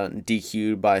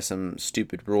DQ'd by some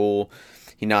stupid rule.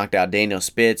 He knocked out Daniel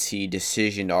Spitz. He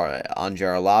decisioned Andrei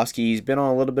Arlovsky. He's been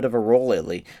on a little bit of a roll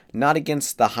lately. Not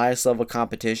against the highest level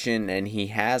competition, and he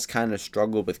has kind of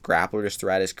struggled with grapplers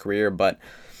throughout his career, but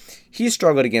he's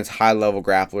struggled against high-level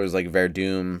grapplers like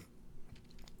Verdum.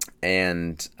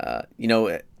 And,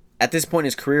 at this point in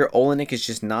his career, Olenek is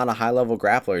just not a high-level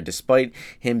grappler. Despite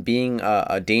him being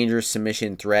a dangerous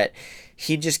submission threat,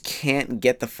 he just can't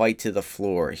get the fight to the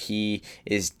floor. He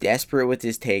is desperate with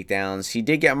his takedowns. He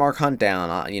did get Mark Hunt down,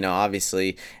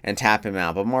 obviously, and tap him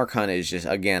out. But Mark Hunt is just,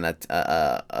 again,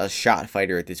 a shot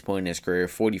fighter at this point in his career.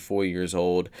 44 years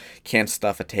old, can't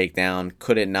stuff a takedown,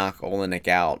 couldn't knock Olenek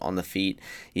out on the feet,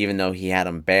 even though he had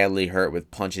him badly hurt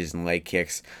with punches and leg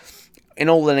kicks. In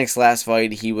Olenek's last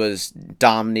fight, he was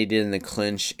dominated in the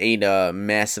clinch, ate a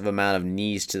massive amount of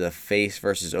knees to the face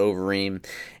versus Overeem,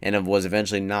 and was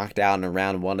eventually knocked out in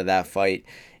round 1 of that fight.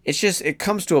 It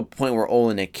comes to a point where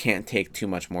Olenek can't take too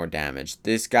much more damage.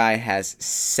 This guy has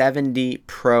 70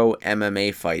 pro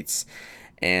MMA fights,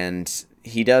 and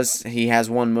he has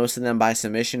won most of them by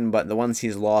submission, but the ones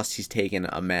he's lost, he's taken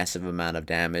a massive amount of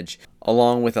damage,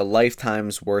 along with a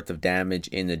lifetime's worth of damage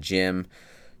in the gym.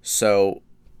 So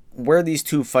where these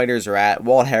two fighters are at,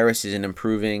 Walt Harris is an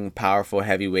improving, powerful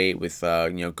heavyweight with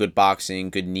good boxing,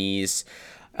 good knees.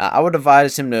 I would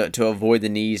advise him to avoid the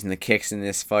knees and the kicks in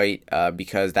this fight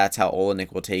because that's how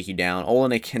Olenek will take you down.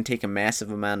 Olenek can take a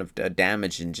massive amount of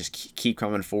damage and just keep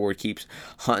coming forward, keeps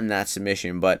hunting that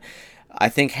submission. But I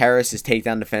think Harris's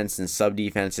takedown defense and sub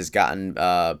defense has gotten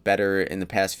better in the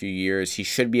past few years. He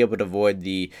should be able to avoid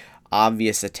the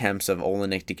obvious attempts of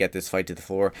Olenek to get this fight to the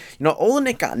floor.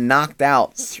 Olenek got knocked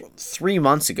out 3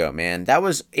 months ago, man. That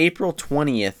was April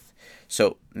 20th.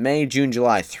 So May, June,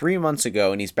 July, 3 months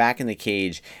ago, and he's back in the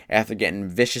cage after getting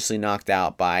viciously knocked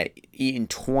out by eating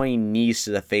 20 knees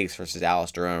to the face versus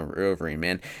Alistair Overeem,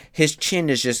 man. His chin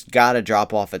has just got to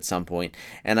drop off at some point,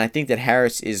 and I think that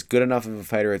Harris is good enough of a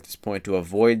fighter at this point to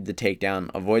avoid the takedown,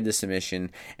 avoid the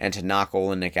submission, and to knock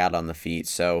Olenek out on the feet.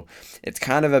 So it's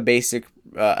kind of a basic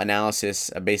analysis,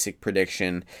 a basic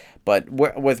prediction. But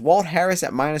with Walt Harris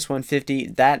at minus 150,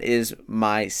 that is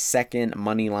my second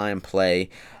money line play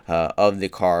of the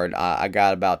card. I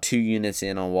got about 2 units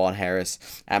in on Walt Harris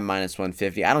at minus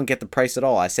 150. I don't get the price at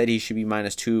all. I said he should be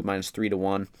minus 2, minus 3 to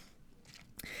 1.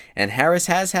 And Harris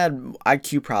has had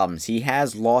IQ problems. He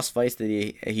has lost fights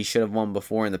that he should have won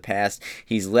before in the past.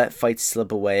 He's let fights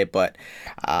slip away, but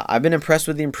I've been impressed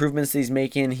with the improvements that he's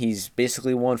making. He's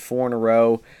basically won 4 in a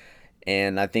row.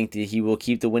 And I think that he will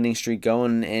keep the winning streak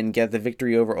going and get the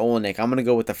victory over Olenek. I'm going to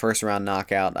go with the first round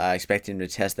knockout. I expect him to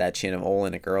test that chin of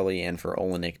Olenek early and for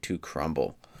Olenek to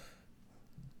crumble.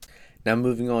 Now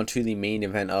moving on to the main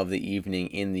event of the evening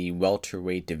in the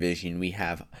welterweight division, we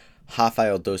have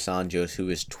Rafael dos Anjos, who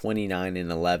is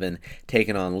 29-11,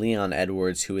 taking on Leon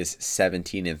Edwards, who is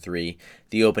 17-3.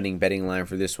 The opening betting line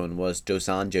for this one was Dos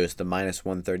Anjos, the minus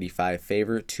 135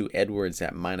 favorite, to Edwards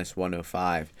at minus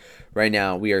 105. Right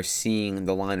now, we are seeing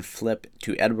the line flip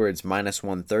to Edwards minus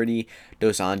 130,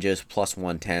 Dos Anjos plus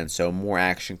 110. So more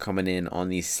action coming in on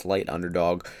the slight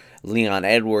underdog. Leon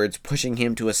Edwards pushing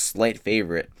him to a slight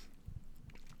favorite.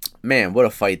 Man, what a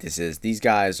fight this is. These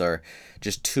guys are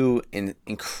just two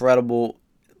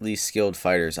incredibly skilled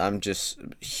fighters. I'm just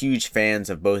huge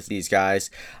fans of both these guys.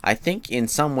 I think in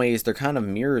some ways they're kind of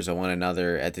mirrors of one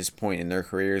another at this point in their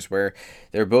careers, where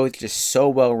they're both just so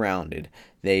well-rounded.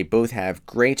 They both have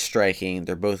great striking.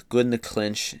 They're both good in the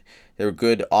clinch. They're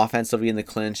good offensively in the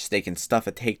clinch. They can stuff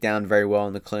a takedown very well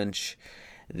in the clinch.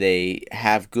 They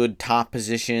have good top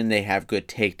position. They have good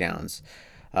takedowns.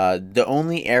 The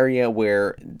only area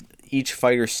where each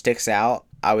fighter sticks out,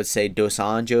 I would say Dos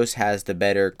Anjos has the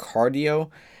better cardio,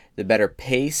 the better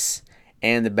pace,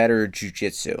 and the better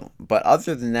jiu-jitsu. But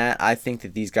other than that, I think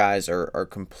that these guys are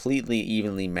completely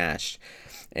evenly matched.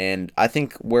 And I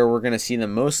think where we're going to see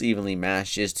them most evenly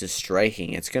matched is to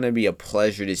striking. It's going to be a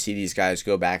pleasure to see these guys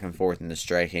go back and forth in the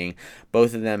striking.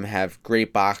 Both of them have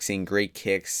great boxing, great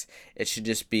kicks. It should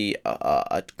just be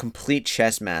a complete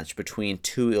chess match between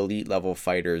two elite level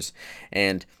fighters.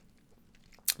 And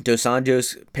Dos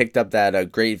Anjos picked up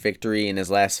that great victory in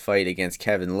his last fight against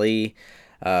Kevin Lee.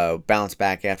 Bounced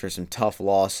back after some tough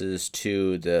losses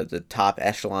to the top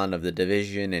echelon of the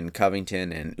division in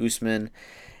Covington and Usman.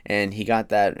 And he got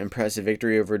that impressive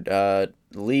victory over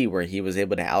Lee, where he was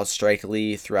able to outstrike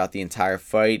Lee throughout the entire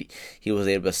fight. He was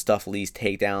able to stuff Lee's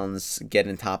takedowns, get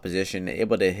in top position,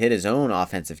 able to hit his own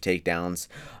offensive takedowns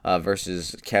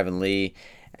versus Kevin Lee.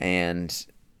 And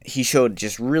he showed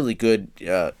just really good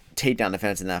takedown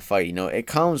defense in that fight. It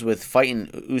comes with fighting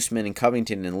Usman and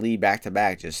Covington and Lee back to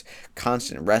back, just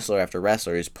constant wrestler after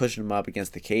wrestler. He's pushing him up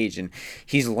against the cage, and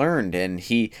he's learned, and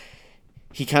he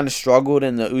kind of struggled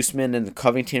in the Usman and the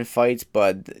Covington fights,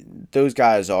 but those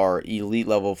guys are elite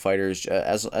level fighters.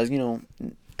 As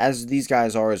as these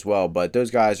guys are as well, but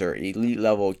those guys are elite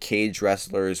level cage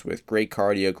wrestlers with great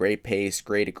cardio, great pace,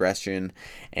 great aggression,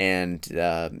 and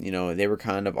they were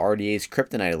kind of RDA's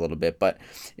kryptonite a little bit. But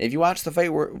if you watch the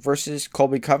fight versus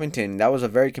Colby Covington, that was a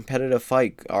very competitive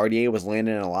fight. RDA was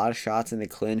landing a lot of shots in the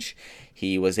clinch.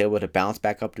 He was able to bounce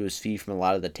back up to his feet from a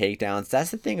lot of the takedowns.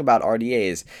 That's the thing about RDA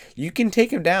is you can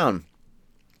take him down,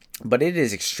 but it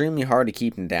is extremely hard to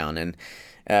keep him down. And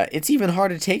it's even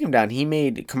hard to take him down. He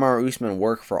made Kamaru Usman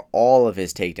work for all of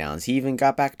his takedowns. He even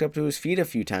got back up to his feet a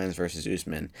few times versus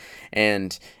Usman.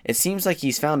 And it seems like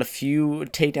he's found a few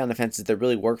takedown defenses that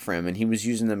really work for him, and he was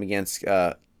using them against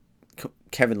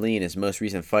Kevin Lee in his most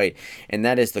recent fight, and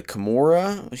that is the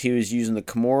Kimura. He was using the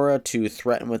Kimura to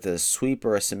threaten with a sweep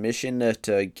or a submission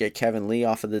to get Kevin Lee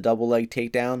off of the double leg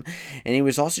takedown, and he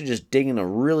was also just digging a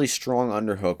really strong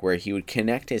underhook where he would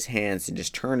connect his hands and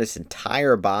just turn his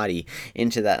entire body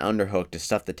into that underhook to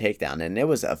stuff the takedown, and it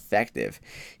was effective.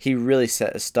 He really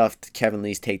stuffed Kevin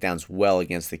Lee's takedowns well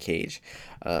against the cage.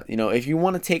 If you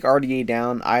want to take RDA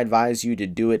down, I advise you to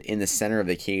do it in the center of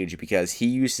the cage because he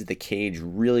uses the cage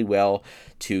really well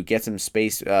to get some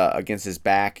space against his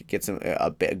back, get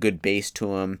a good base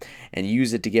to him, and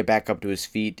use it to get back up to his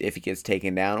feet if he gets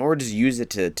taken down, or just use it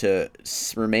to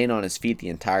remain on his feet the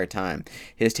entire time.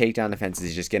 His takedown defense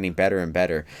is just getting better and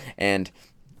better. And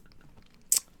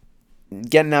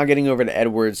getting over to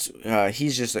Edwards,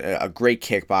 he's just a great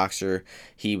kickboxer.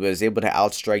 He was able to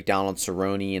outstrike Donald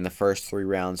Cerrone in the first 3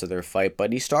 rounds of their fight,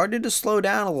 but he started to slow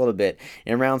down a little bit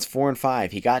in rounds 4 and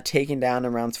 5. He got taken down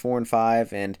in rounds 4 and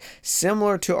 5, and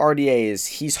similar to RDA's,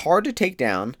 he's hard to take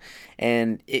down,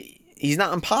 and he's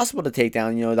not impossible to take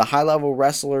down. The high-level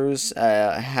wrestlers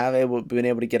have been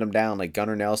able to get him down, like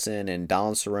Gunnar Nelson and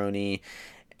Donald Cerrone,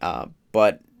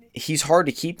 but he's hard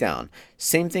to keep down.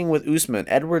 Same thing with Usman.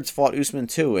 Edwards fought Usman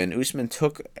too, and Usman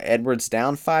took Edwards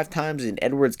down 5 times, and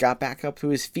Edwards got back up to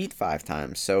his feet 5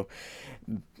 times. So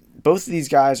both of these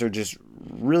guys are just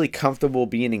really comfortable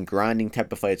being in grinding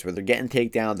type of fights where they're getting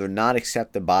takedown, they're not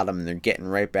accept the bottom, and they're getting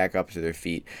right back up to their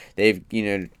feet. They've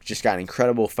just got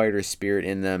incredible fighter spirit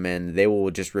in them, and they will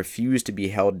just refuse to be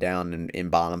held down in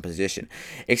bottom position.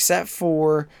 Except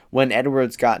for when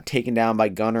Edwards got taken down by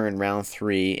Gunnar in round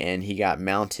 3, and he got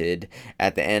mounted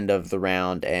at the end of the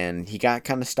round, and he got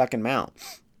kind of stuck in mount.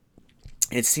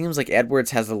 It seems like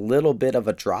Edwards has a little bit of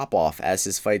a drop-off as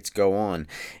his fights go on.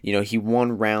 He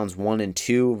won rounds 1 and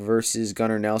 2 versus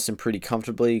Gunnar Nelson pretty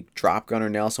comfortably, dropped Gunnar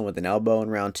Nelson with an elbow in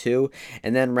round 2,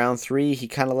 and then round 3, he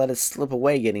kind of let it slip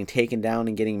away, getting taken down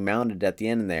and getting mounted at the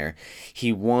end there.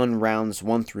 He won rounds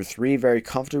 1 through 3 very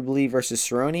comfortably versus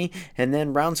Cerrone, and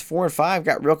then rounds 4 and 5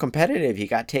 got real competitive. He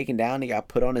got taken down, he got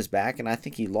put on his back, and I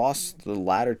think he lost the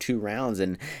latter 2 rounds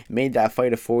and made that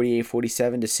fight a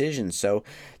 48-47 decision. So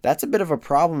that's a bit of a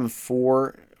problem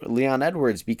for Leon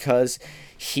Edwards because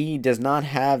he does not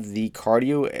have the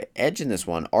cardio edge in this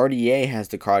one. RDA has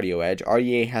the cardio edge.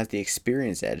 RDA has the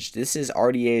experience edge. This is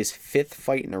RDA's 5th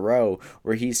fight in a row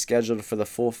where he's scheduled for the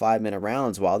full 5-minute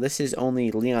rounds, while this is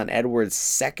only Leon Edwards'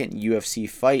 2nd UFC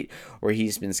fight where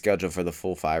he's been scheduled for the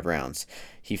full 5 rounds.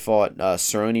 He fought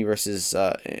Cerrone versus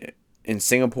in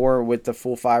Singapore with the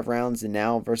full 5 rounds, and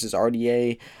now versus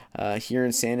RDA here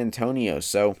in San Antonio.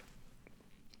 So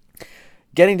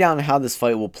getting down to how this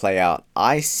fight will play out,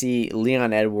 I see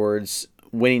Leon Edwards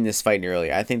winning this fight early.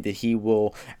 I think that he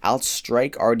will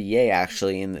outstrike RDA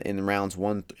actually in rounds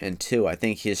 1 and 2. I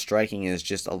think his striking is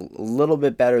just a little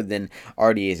bit better than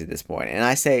RDA's at this point. And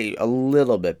I say a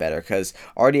little bit better because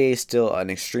RDA is still an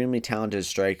extremely talented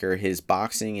striker. His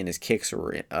boxing and his kicks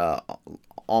are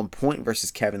on point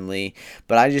versus Kevin Lee.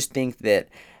 But I just think that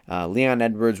Leon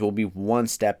Edwards will be 1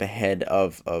 step ahead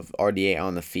of RDA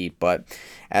on the feet. But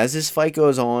as this fight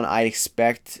goes on, I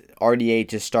expect RDA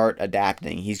to start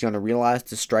adapting. He's going to realize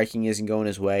the striking isn't going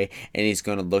his way, and he's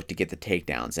going to look to get the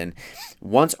takedowns. And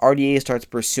once RDA starts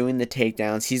pursuing the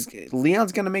takedowns,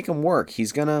 Leon's going to make him work.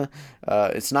 He's going to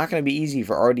it's not going to be easy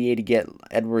for RDA to get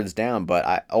Edwards down, but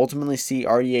I ultimately see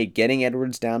RDA getting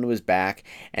Edwards down to his back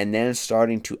and then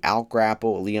starting to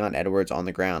out-grapple Leon Edwards on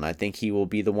the ground. I think he will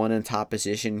be the one in top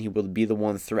position. He will be the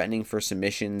one threatening for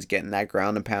submissions, getting that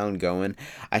ground and pound going.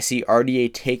 I see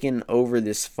RDA taking over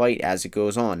this fight as it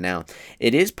goes on. Now,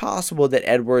 it is possible that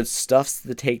Edwards stuffs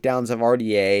the takedowns of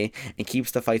RDA and keeps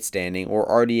the fight standing, or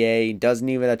RDA doesn't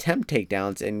even attempt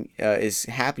takedowns and is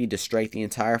happy to strike the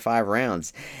entire 5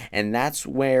 rounds. And that's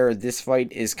where this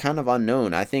fight is kind of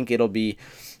unknown. I think it'll be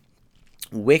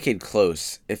wicked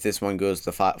close if this one goes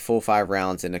the full 5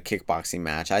 rounds in a kickboxing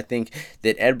match. I think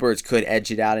that Edwards could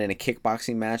edge it out in a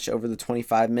kickboxing match over the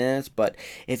 25 minutes, but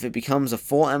if it becomes a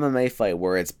full MMA fight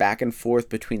where it's back and forth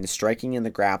between the striking and the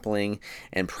grappling,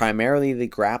 and primarily the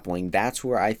grappling, that's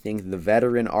where I think the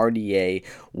veteran RDA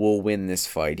will win this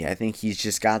fight. I think he's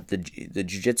just got the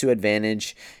jiu-jitsu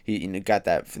advantage. He got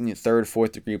that 3rd,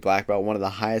 4th degree black belt, one of the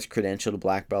highest credentialed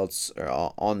black belts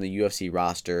on the UFC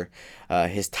roster.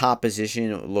 His top position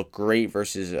looked great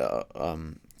versus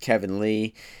Kevin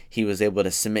Lee. He was able to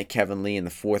submit Kevin Lee in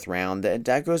the 4th round.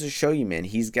 That goes to show you, man.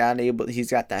 He's got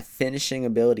that finishing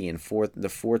ability in the 4th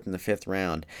and the 5th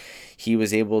round. He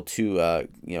was able to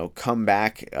come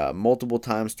back multiple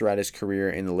times throughout his career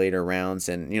in the later rounds.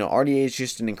 And RDA is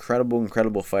just an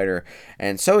incredible fighter,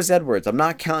 and so is Edwards. I'm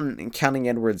not counting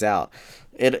Edwards out.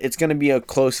 It's going to be a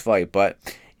close fight, but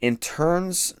in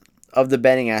terms of the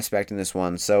betting aspect in this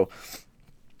one, so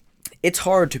it's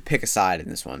hard to pick a side in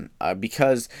this one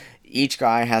because each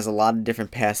guy has a lot of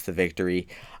different paths to victory.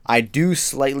 I do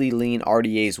slightly lean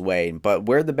RDA's way, but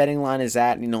where the betting line is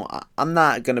at, I'm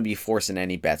not going to be forcing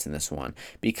any bets in this one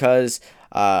because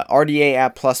RDA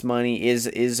at plus money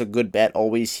is a good bet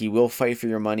always. He will fight for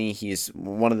your money. He's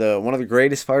one of the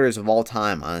greatest fighters of all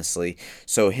time, honestly.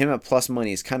 So him at plus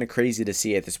money is kind of crazy to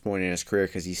see at this point in his career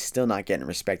because he's still not getting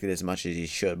respected as much as he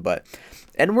should. But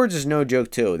Edwards is no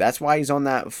joke too. That's why he's on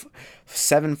that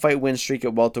 7-fight win streak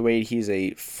at welterweight. He's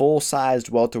a full-sized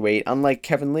welterweight, unlike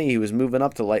Kevin Lee, who was moving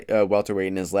up to welterweight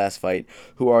in his last fight,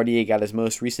 who RDA got his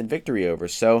most recent victory over.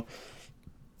 So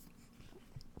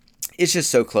it's just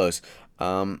so close.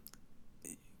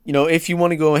 If you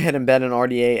want to go ahead and bet an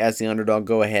RDA as the underdog,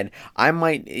 go ahead. I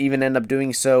might even end up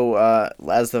doing so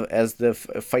as the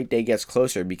fight day gets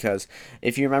closer, because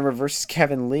if you remember versus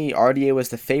Kevin Lee, RDA was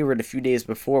the favorite a few days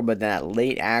before, but that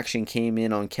late action came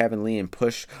in on Kevin Lee and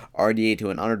pushed RDA to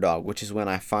an underdog, which is when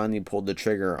I finally pulled the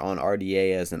trigger on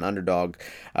RDA as an underdog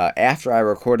after I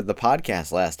recorded the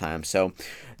podcast last time. So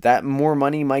that more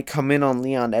money might come in on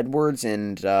Leon Edwards,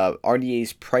 and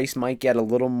RDA's price might get a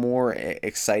little more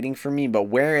exciting for me. But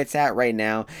where it's at right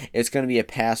now, it's going to be a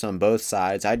pass on both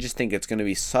sides. I just think it's going to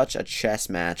be such a chess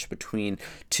match between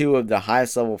two of the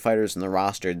highest level fighters in the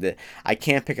roster that I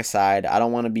can't pick a side. I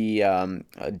don't want to be,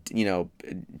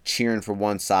 cheering for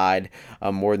one side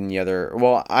more than the other.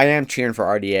 Well, I am cheering for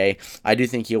RDA. I do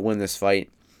think he'll win this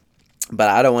fight, but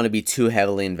I don't want to be too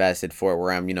heavily invested for it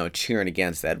where I'm, cheering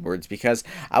against Edwards, because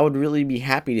I would really be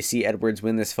happy to see Edwards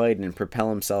win this fight and propel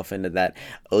himself into that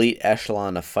elite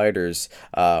echelon of fighters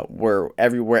where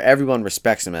everyone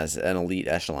respects him as an elite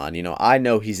echelon. I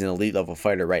know he's an elite level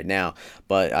fighter right now,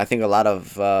 but I think a lot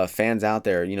of fans out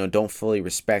there, don't fully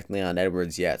respect Leon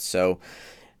Edwards yet. So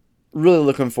really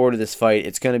looking forward to this fight.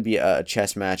 It's going to be a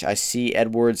chess match. I see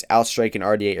Edwards outstriking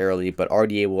RDA early, but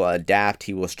RDA will adapt.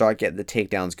 He will start getting the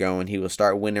takedowns going. He will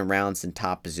start winning rounds in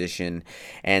top position.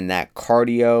 And that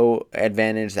cardio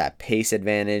advantage, that pace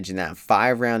advantage, and that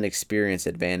 5-round experience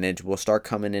advantage will start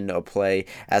coming into play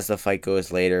as the fight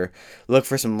goes later. Look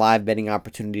for some live betting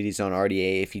opportunities on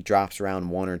RDA if he drops round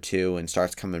 1 or 2 and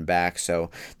starts coming back.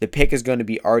 So the pick is going to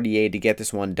be RDA to get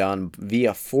this one done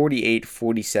via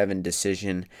 48-47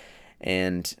 decision.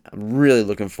 And I'm really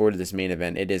looking forward to this main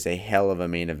event. It is a hell of a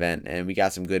main event, and we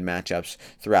got some good matchups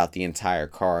throughout the entire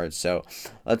card. So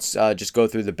let's just go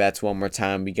through the bets one more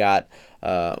time. We got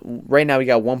right now we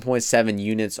got 1.7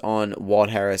 units on Walt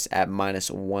Harris at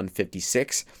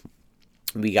 -156.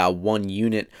 We got 1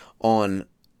 unit on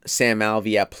Sam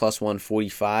Alvey at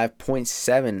 +145.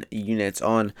 0.7 units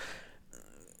on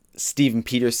Steven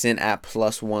Peterson at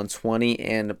 +120,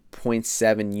 and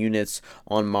 0.7 units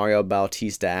on Mario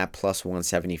Bautista at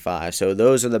 +175. So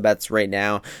those are the bets right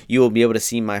now. You will be able to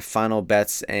see my final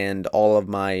bets and all of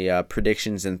my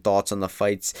predictions and thoughts on the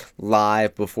fights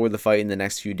live before the fight in the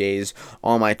next few days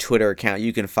on my Twitter account.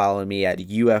 You can follow me at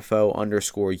UFO_UFC.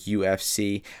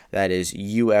 That is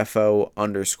UFO_UFC.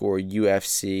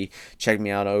 Check me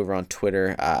out over on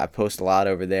Twitter. I post a lot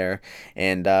over there.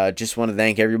 And just want to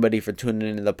thank everybody for tuning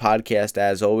into the podcast.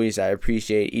 As always, I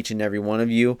appreciate each and every one of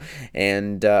you,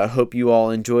 and hope you all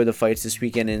enjoy the fights this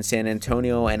weekend in San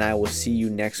Antonio, and I will see you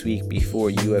next week before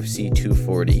UFC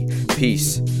 240.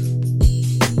 Peace.